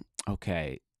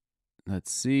 Okay,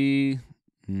 let's see.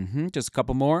 Just a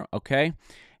couple more. Okay,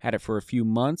 had it for a few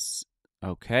months.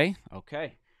 Okay.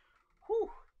 Whew.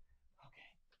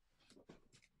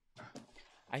 Okay.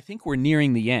 I think we're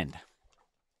nearing the end.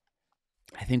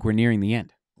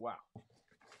 Wow.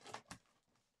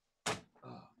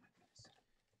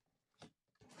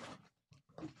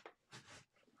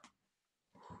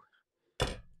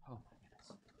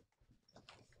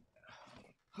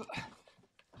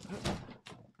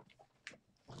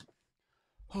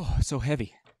 Oh, so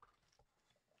heavy.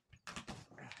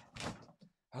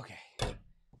 Okay.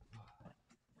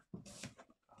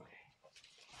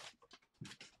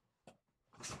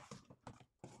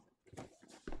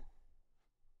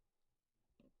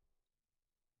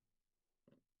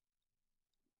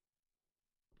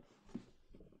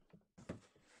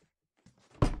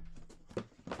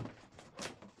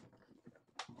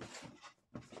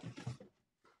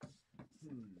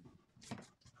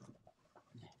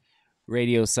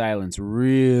 Radio silence,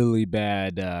 really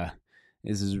bad.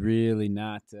 This is really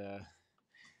not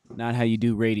how you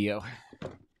do radio.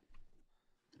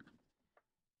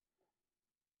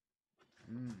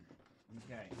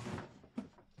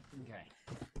 Okay.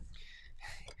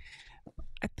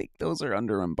 I think those are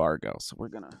under embargo, so we're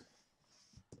gonna.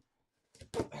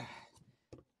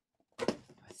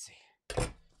 Let's see.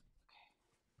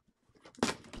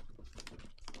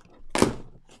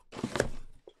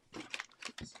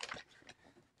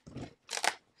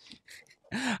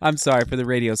 I'm sorry for the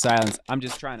radio silence. I'm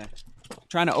just trying to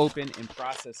open and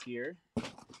process here.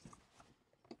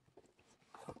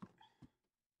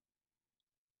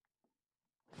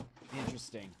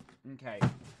 Interesting. Okay.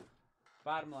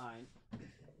 Bottom line,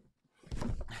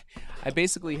 I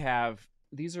basically have,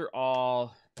 these are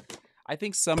all, I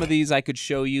think some of these I could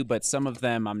show you, but some of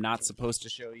them I'm not supposed to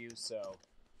show you. So,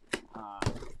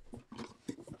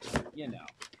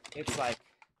 it's like,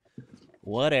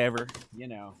 whatever,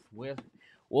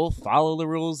 we'll follow the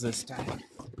rules this time.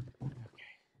 Okay.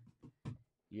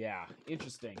 Yeah,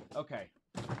 interesting. Okay.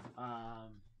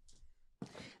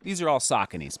 These are all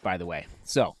Sauconys, by the way.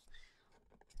 So,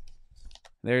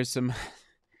 there's some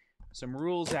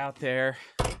rules out there.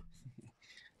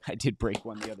 I did break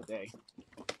one the other day.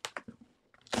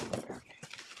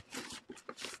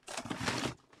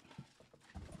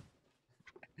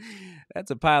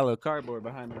 That's a pile of cardboard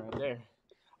behind me right there.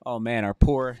 Oh man, our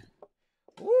poor.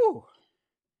 Woo!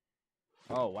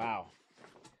 Oh wow.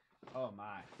 Oh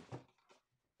my.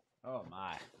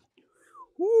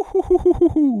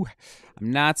 Woo!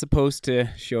 I'm not supposed to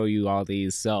show you all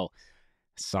these, so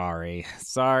sorry.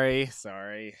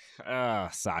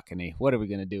 Saucony, what are we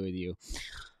gonna do with you?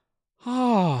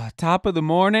 Oh, top of the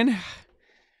morning.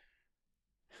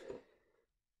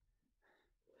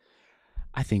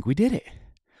 I think we did it.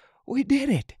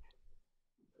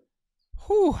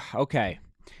 Whew. Okay.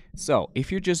 So,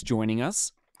 if you're just joining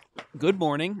us, good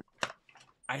morning.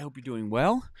 I hope you're doing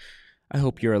well. I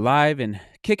hope you're alive and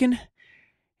kicking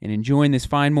and enjoying this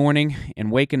fine morning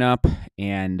and waking up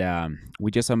and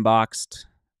we just unboxed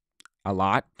a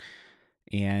lot,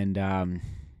 and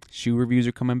shoe reviews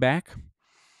are coming back,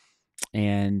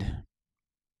 and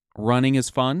running is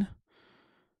fun.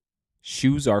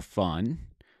 Shoes are fun.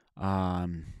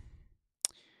 Um,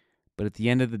 but at the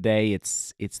end of the day,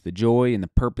 it's the joy and the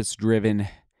purpose-driven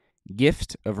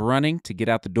gift of running to get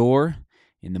out the door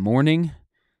in the morning,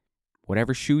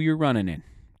 whatever shoe you're running in.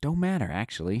 Don't matter,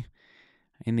 actually.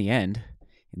 In the end,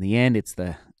 it's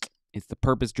the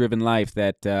purpose-driven life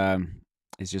that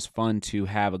is just fun to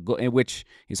have, which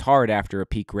is hard after a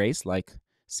peak race like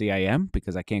CIM,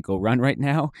 because I can't go run right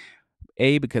now.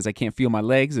 A, because I can't feel my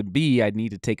legs, and B, I need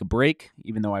to take a break,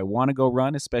 even though I want to go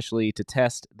run, especially to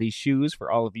test these shoes for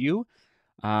all of you.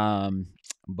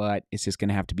 But it's just going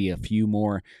to have to be a few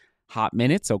more hot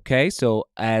minutes, okay? So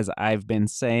as I've been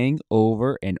saying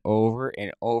over and over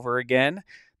and over again,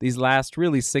 these last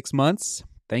really 6 months,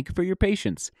 thank you for your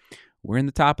patience. We're in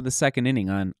the top of the second inning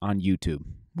on YouTube.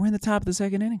 We're in the top of the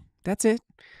second inning. That's it.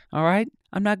 All right?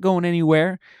 I'm not going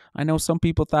anywhere. I know some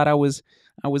people thought I was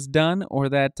done, or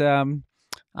that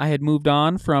I had moved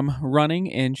on from running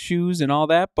and shoes and all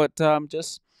that, but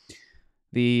just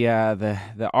the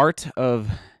art of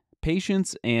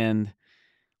patience, and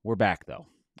we're back though.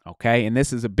 Okay, and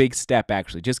this is a big step,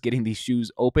 actually, just getting these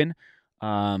shoes open.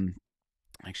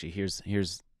 Actually,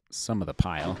 here's some of the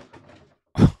pile.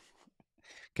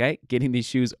 Okay, getting these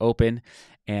shoes open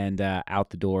and out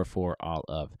the door for all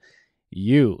of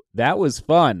you. That was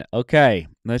fun. Okay,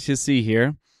 let's just see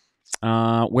here.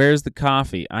 Where's the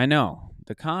coffee? I know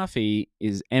the coffee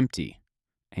is empty,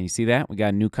 and you see that we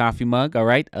got a new coffee mug. All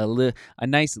right, a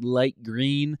nice light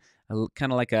green,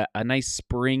 kind of like a nice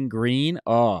spring green.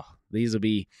 Oh, these will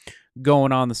be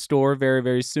going on the store very,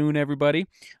 very soon, everybody.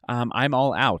 I'm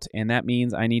all out, and that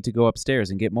means I need to go upstairs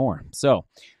and get more. So,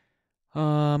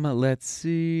 let's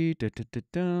see.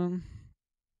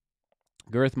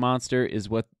 Girth Monster is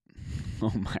what...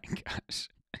 Oh my gosh.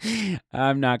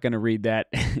 I'm not going to read that.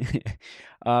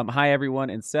 Hi, everyone.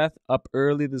 And Seth, up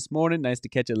early this morning. Nice to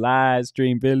catch a live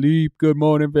stream. Philippe, good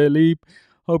morning, Philippe.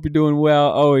 Hope you're doing well.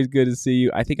 Always good to see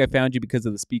you. I think I found you because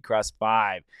of the Speedcross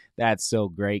 5. That's so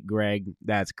great, Greg.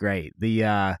 That's great.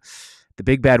 The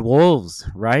Big Bad Wolves,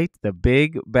 right? The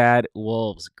Big Bad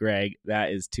Wolves, Greg.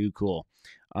 That is too cool.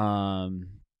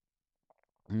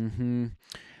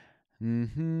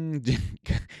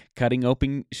 Cutting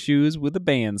open shoes with a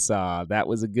bandsaw.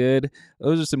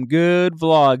 Those are some good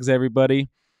vlogs, everybody.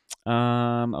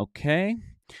 Okay.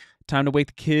 Time to wake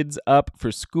the kids up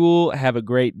for school. Have a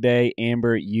great day,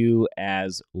 Amber. You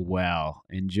as well.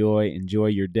 Enjoy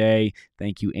your day.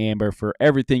 Thank you, Amber, for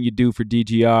everything you do for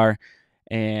DGR.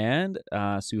 And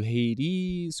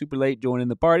Suhaidi, super late joining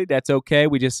the party. That's okay.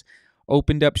 We just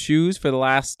opened up shoes for the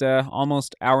last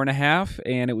almost hour and a half,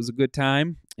 and it was a good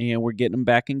time, and we're getting them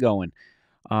back and going.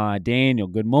 Daniel,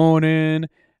 good morning.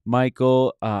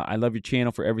 Michael, I love your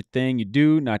channel for everything you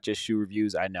do, not just shoe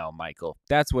reviews. I know, Michael.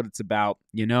 That's what it's about,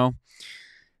 you know?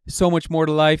 So much more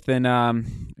to life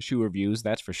than shoe reviews,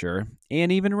 that's for sure.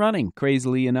 And even running,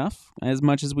 crazily enough. As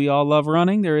much as we all love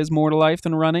running, there is more to life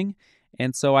than running.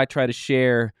 And so I try to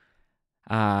share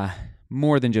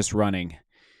more than just running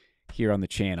here on the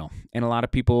channel. And a lot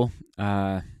of people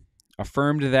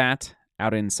affirmed that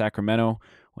out in Sacramento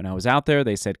when I was out there.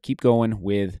 They said, keep going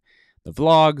with the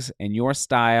vlogs and your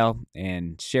style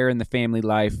and sharing the family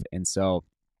life. And so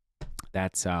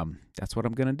that's what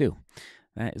I'm going to do.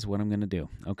 That is what I'm going to do.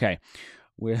 Okay.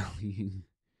 Well,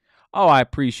 oh, I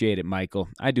appreciate it, Michael.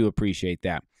 I do appreciate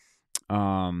that.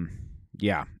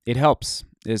 Yeah, it helps.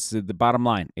 This is the bottom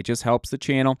line. It just helps the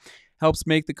channel, helps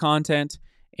make the content,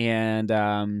 and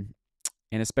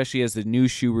especially as the new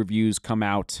shoe reviews come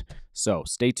out. So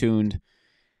stay tuned.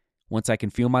 Once I can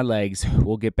feel my legs,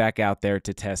 we'll get back out there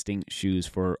to testing shoes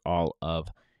for all of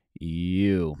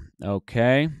you.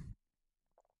 Okay.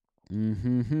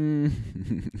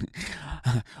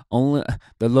 Only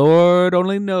the Lord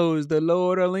only knows. The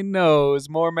Lord only knows.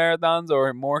 More marathons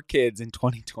or more kids in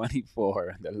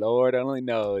 2024. The Lord only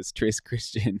knows. Tris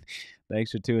Christian,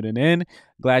 thanks for tuning in.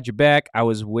 Glad you're back. I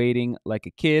was waiting like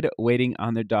a kid, waiting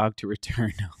on their dog to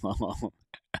return home.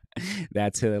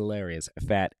 That's hilarious.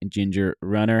 Fat ginger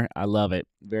runner. I love it.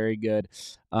 Very good.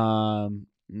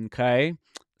 Okay.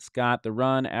 Scott, the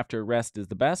run after rest is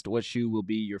the best. What shoe will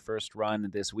be your first run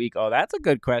this week? Oh, that's a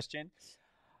good question.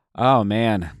 Oh,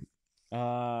 man.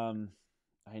 I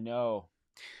know.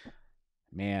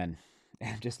 Man,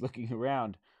 I'm just looking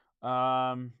around.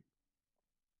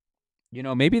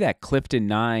 Maybe that Clifton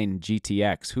 9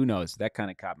 GTX. Who knows? That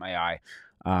kind of caught my eye.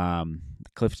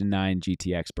 Clifton 9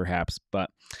 GTX, perhaps.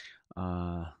 But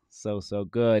so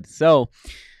good. So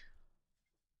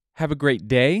Have a great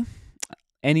day.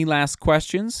 Any last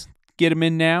questions? Get them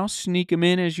in now. Sneak them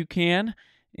in as you can.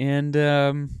 And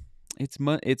it's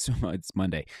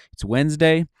Monday. It's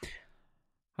Wednesday.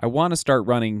 I want to start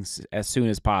running as soon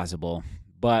as possible,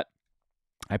 but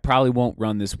I probably won't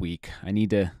run this week. I need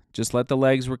to just let the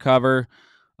legs recover.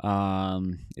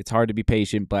 It's hard to be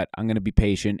patient, but I'm going to be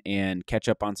patient and catch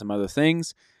up on some other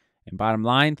things. And bottom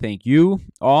line, thank you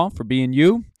all for being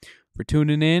you, for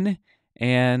tuning in.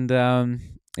 And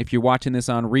if you're watching this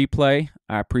on replay,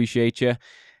 I appreciate you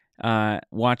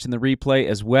watching the replay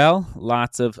as well.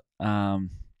 Lots of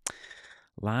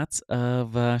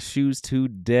shoes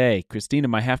today. Christina,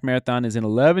 my half marathon is in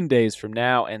 11 days from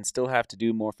now and still have to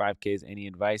do more 5Ks. Any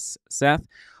advice, Seth?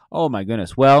 Oh, my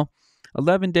goodness. Well,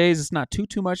 11 days is not too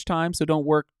much time, so don't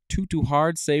work too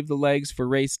hard. Save the legs for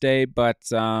race day.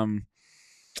 But, I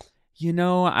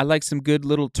like some good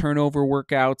little turnover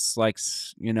workouts, like,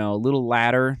 a little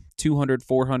ladder, 200,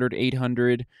 400,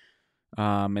 800,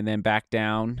 and then back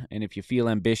down. And if you feel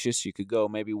ambitious, you could go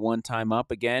maybe one time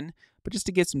up again. But just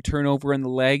to get some turnover in the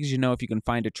legs, if you can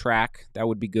find a track, that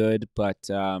would be good. But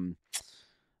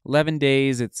 11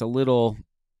 days, it's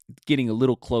getting a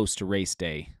little close to race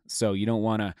day. So you don't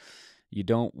want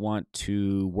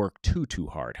to work too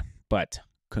hard. But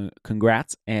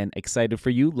congrats and excited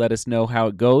for you. Let us know how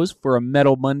it goes for a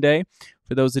Metal Monday.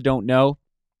 For those that don't know,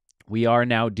 we are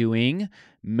now doing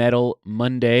Metal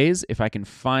Mondays. If I can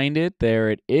find it, there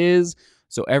it is.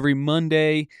 So every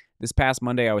Monday, this past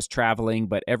Monday I was traveling,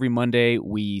 but every Monday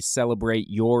we celebrate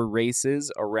your races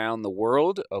around the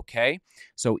world, okay?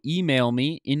 So email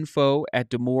me,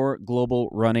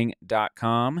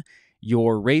 info@DeMoorGlobalRunning.com,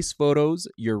 your race photos,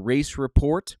 your race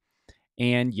report,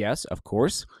 and yes, of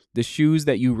course, the shoes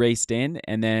that you raced in.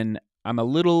 And then I'm a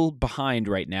little behind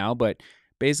right now, but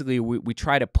basically we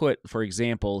try to put, for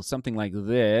example, something like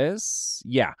this.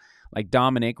 Yeah, like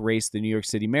Dominic raced the New York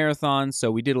City Marathon.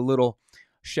 So we did a little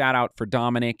shout out for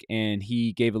Dominic, and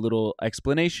he gave a little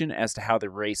explanation as to how the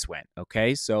race went.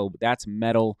 Okay, so that's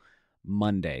Metal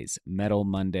Mondays. Metal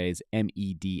Mondays,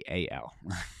 MEDAL.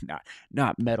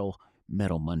 not Metal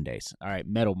Mondays. All right,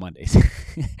 Metal Mondays.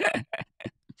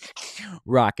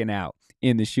 Rocking out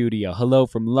in the studio. Hello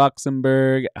from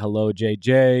Luxembourg. Hello,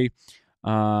 JJ.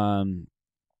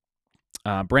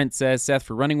 Brent says, Seth,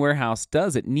 for Running Warehouse,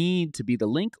 does it need to be the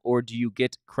link, or do you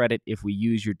get credit if we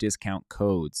use your discount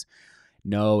codes?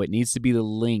 No, it needs to be the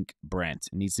link, Brent.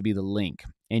 It needs to be the link.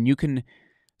 And you can,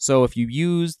 so if you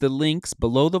use the links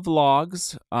below the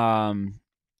vlogs, and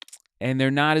there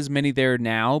are not as many there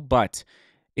now, but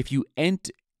if you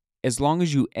as long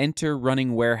as you enter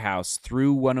Running Warehouse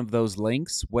through one of those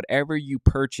links, whatever you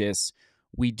purchase,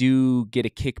 we do get a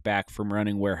kickback from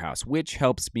Running Warehouse, which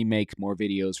helps me make more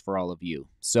videos for all of you.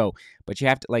 So, but you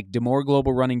have to, like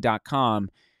DeMoorGlobalRunning.com,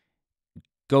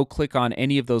 go click on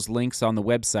any of those links on the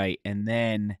website, and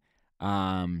then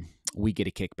we get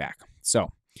a kickback.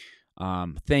 So,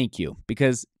 thank you,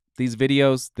 because these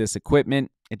videos, this equipment,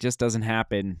 it just doesn't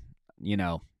happen,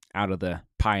 out of the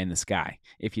pie in the sky,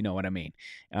 if you know what I mean.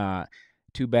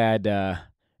 Too bad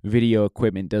video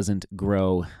equipment doesn't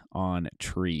grow on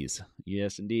trees.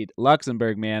 Yes, indeed.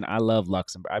 Luxembourg, man. I love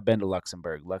Luxembourg. I've been to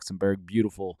Luxembourg. Luxembourg,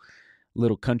 beautiful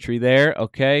little country there.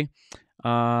 Okay.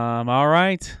 All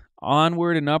right.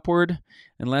 Onward and upward,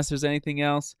 unless there's anything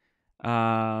else.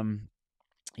 Graham,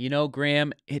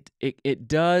 it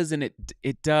does, and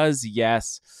it does,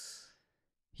 yes.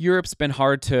 Europe's been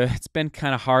it's been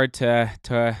kind of hard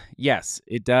to, yes,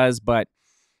 it does, but,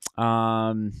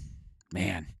 man,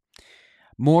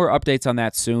 more updates on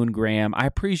that soon, Graham. I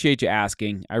appreciate you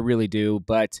asking. I really do,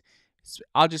 but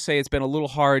I'll just say it's been a little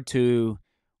hard to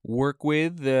work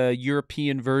with the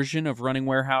European version of Running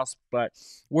Warehouse, but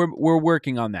we're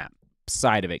working on that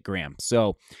side of it, Graham.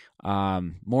 So,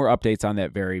 more updates on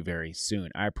that very, very soon.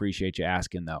 I appreciate you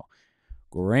asking, though.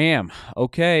 Graham,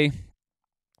 okay.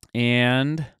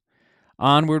 And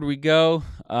onward we go.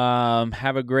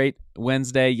 Have a great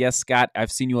Wednesday. Yes, Scott,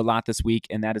 I've seen you a lot this week,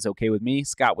 and that is okay with me.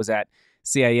 Scott was at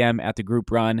CIM at the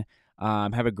group run.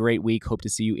 Have a great week. Hope to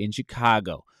see you in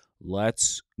Chicago.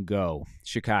 Let's go,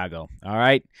 Chicago. All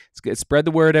right. Spread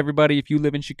the word, everybody. If you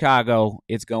live in Chicago,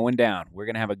 it's going down. We're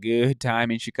going to have a good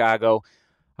time in Chicago.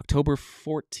 October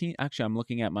 14th. Actually, I'm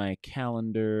looking at my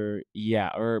calendar. Yeah,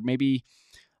 or maybe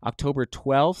October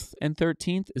 12th and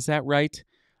 13th. Is that right?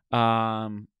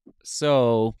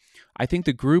 So I think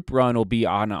the group run will be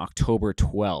on October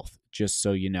 12th, just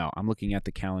so you know. I'm looking at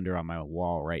the calendar on my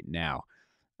wall right now.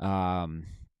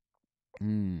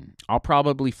 I'll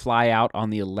probably fly out on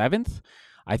the 11th.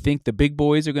 I think the big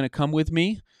boys are going to come with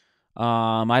me.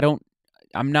 I'm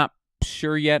not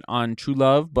sure yet on True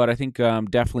Love, but I think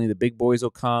definitely the big boys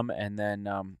will come, and then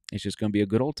it's just going to be a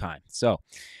good old time. So,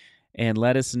 and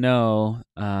let us know.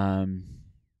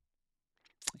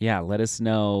 Let us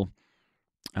know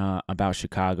about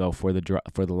Chicago for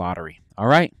the lottery. All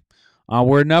right,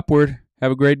 onward and upward.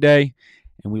 Have a great day,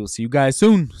 and we will see you guys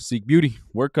soon. Seek beauty,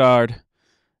 work hard,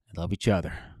 and love each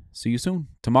other. See you soon.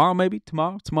 Tomorrow, maybe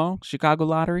tomorrow. Chicago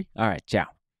lottery. All right, ciao.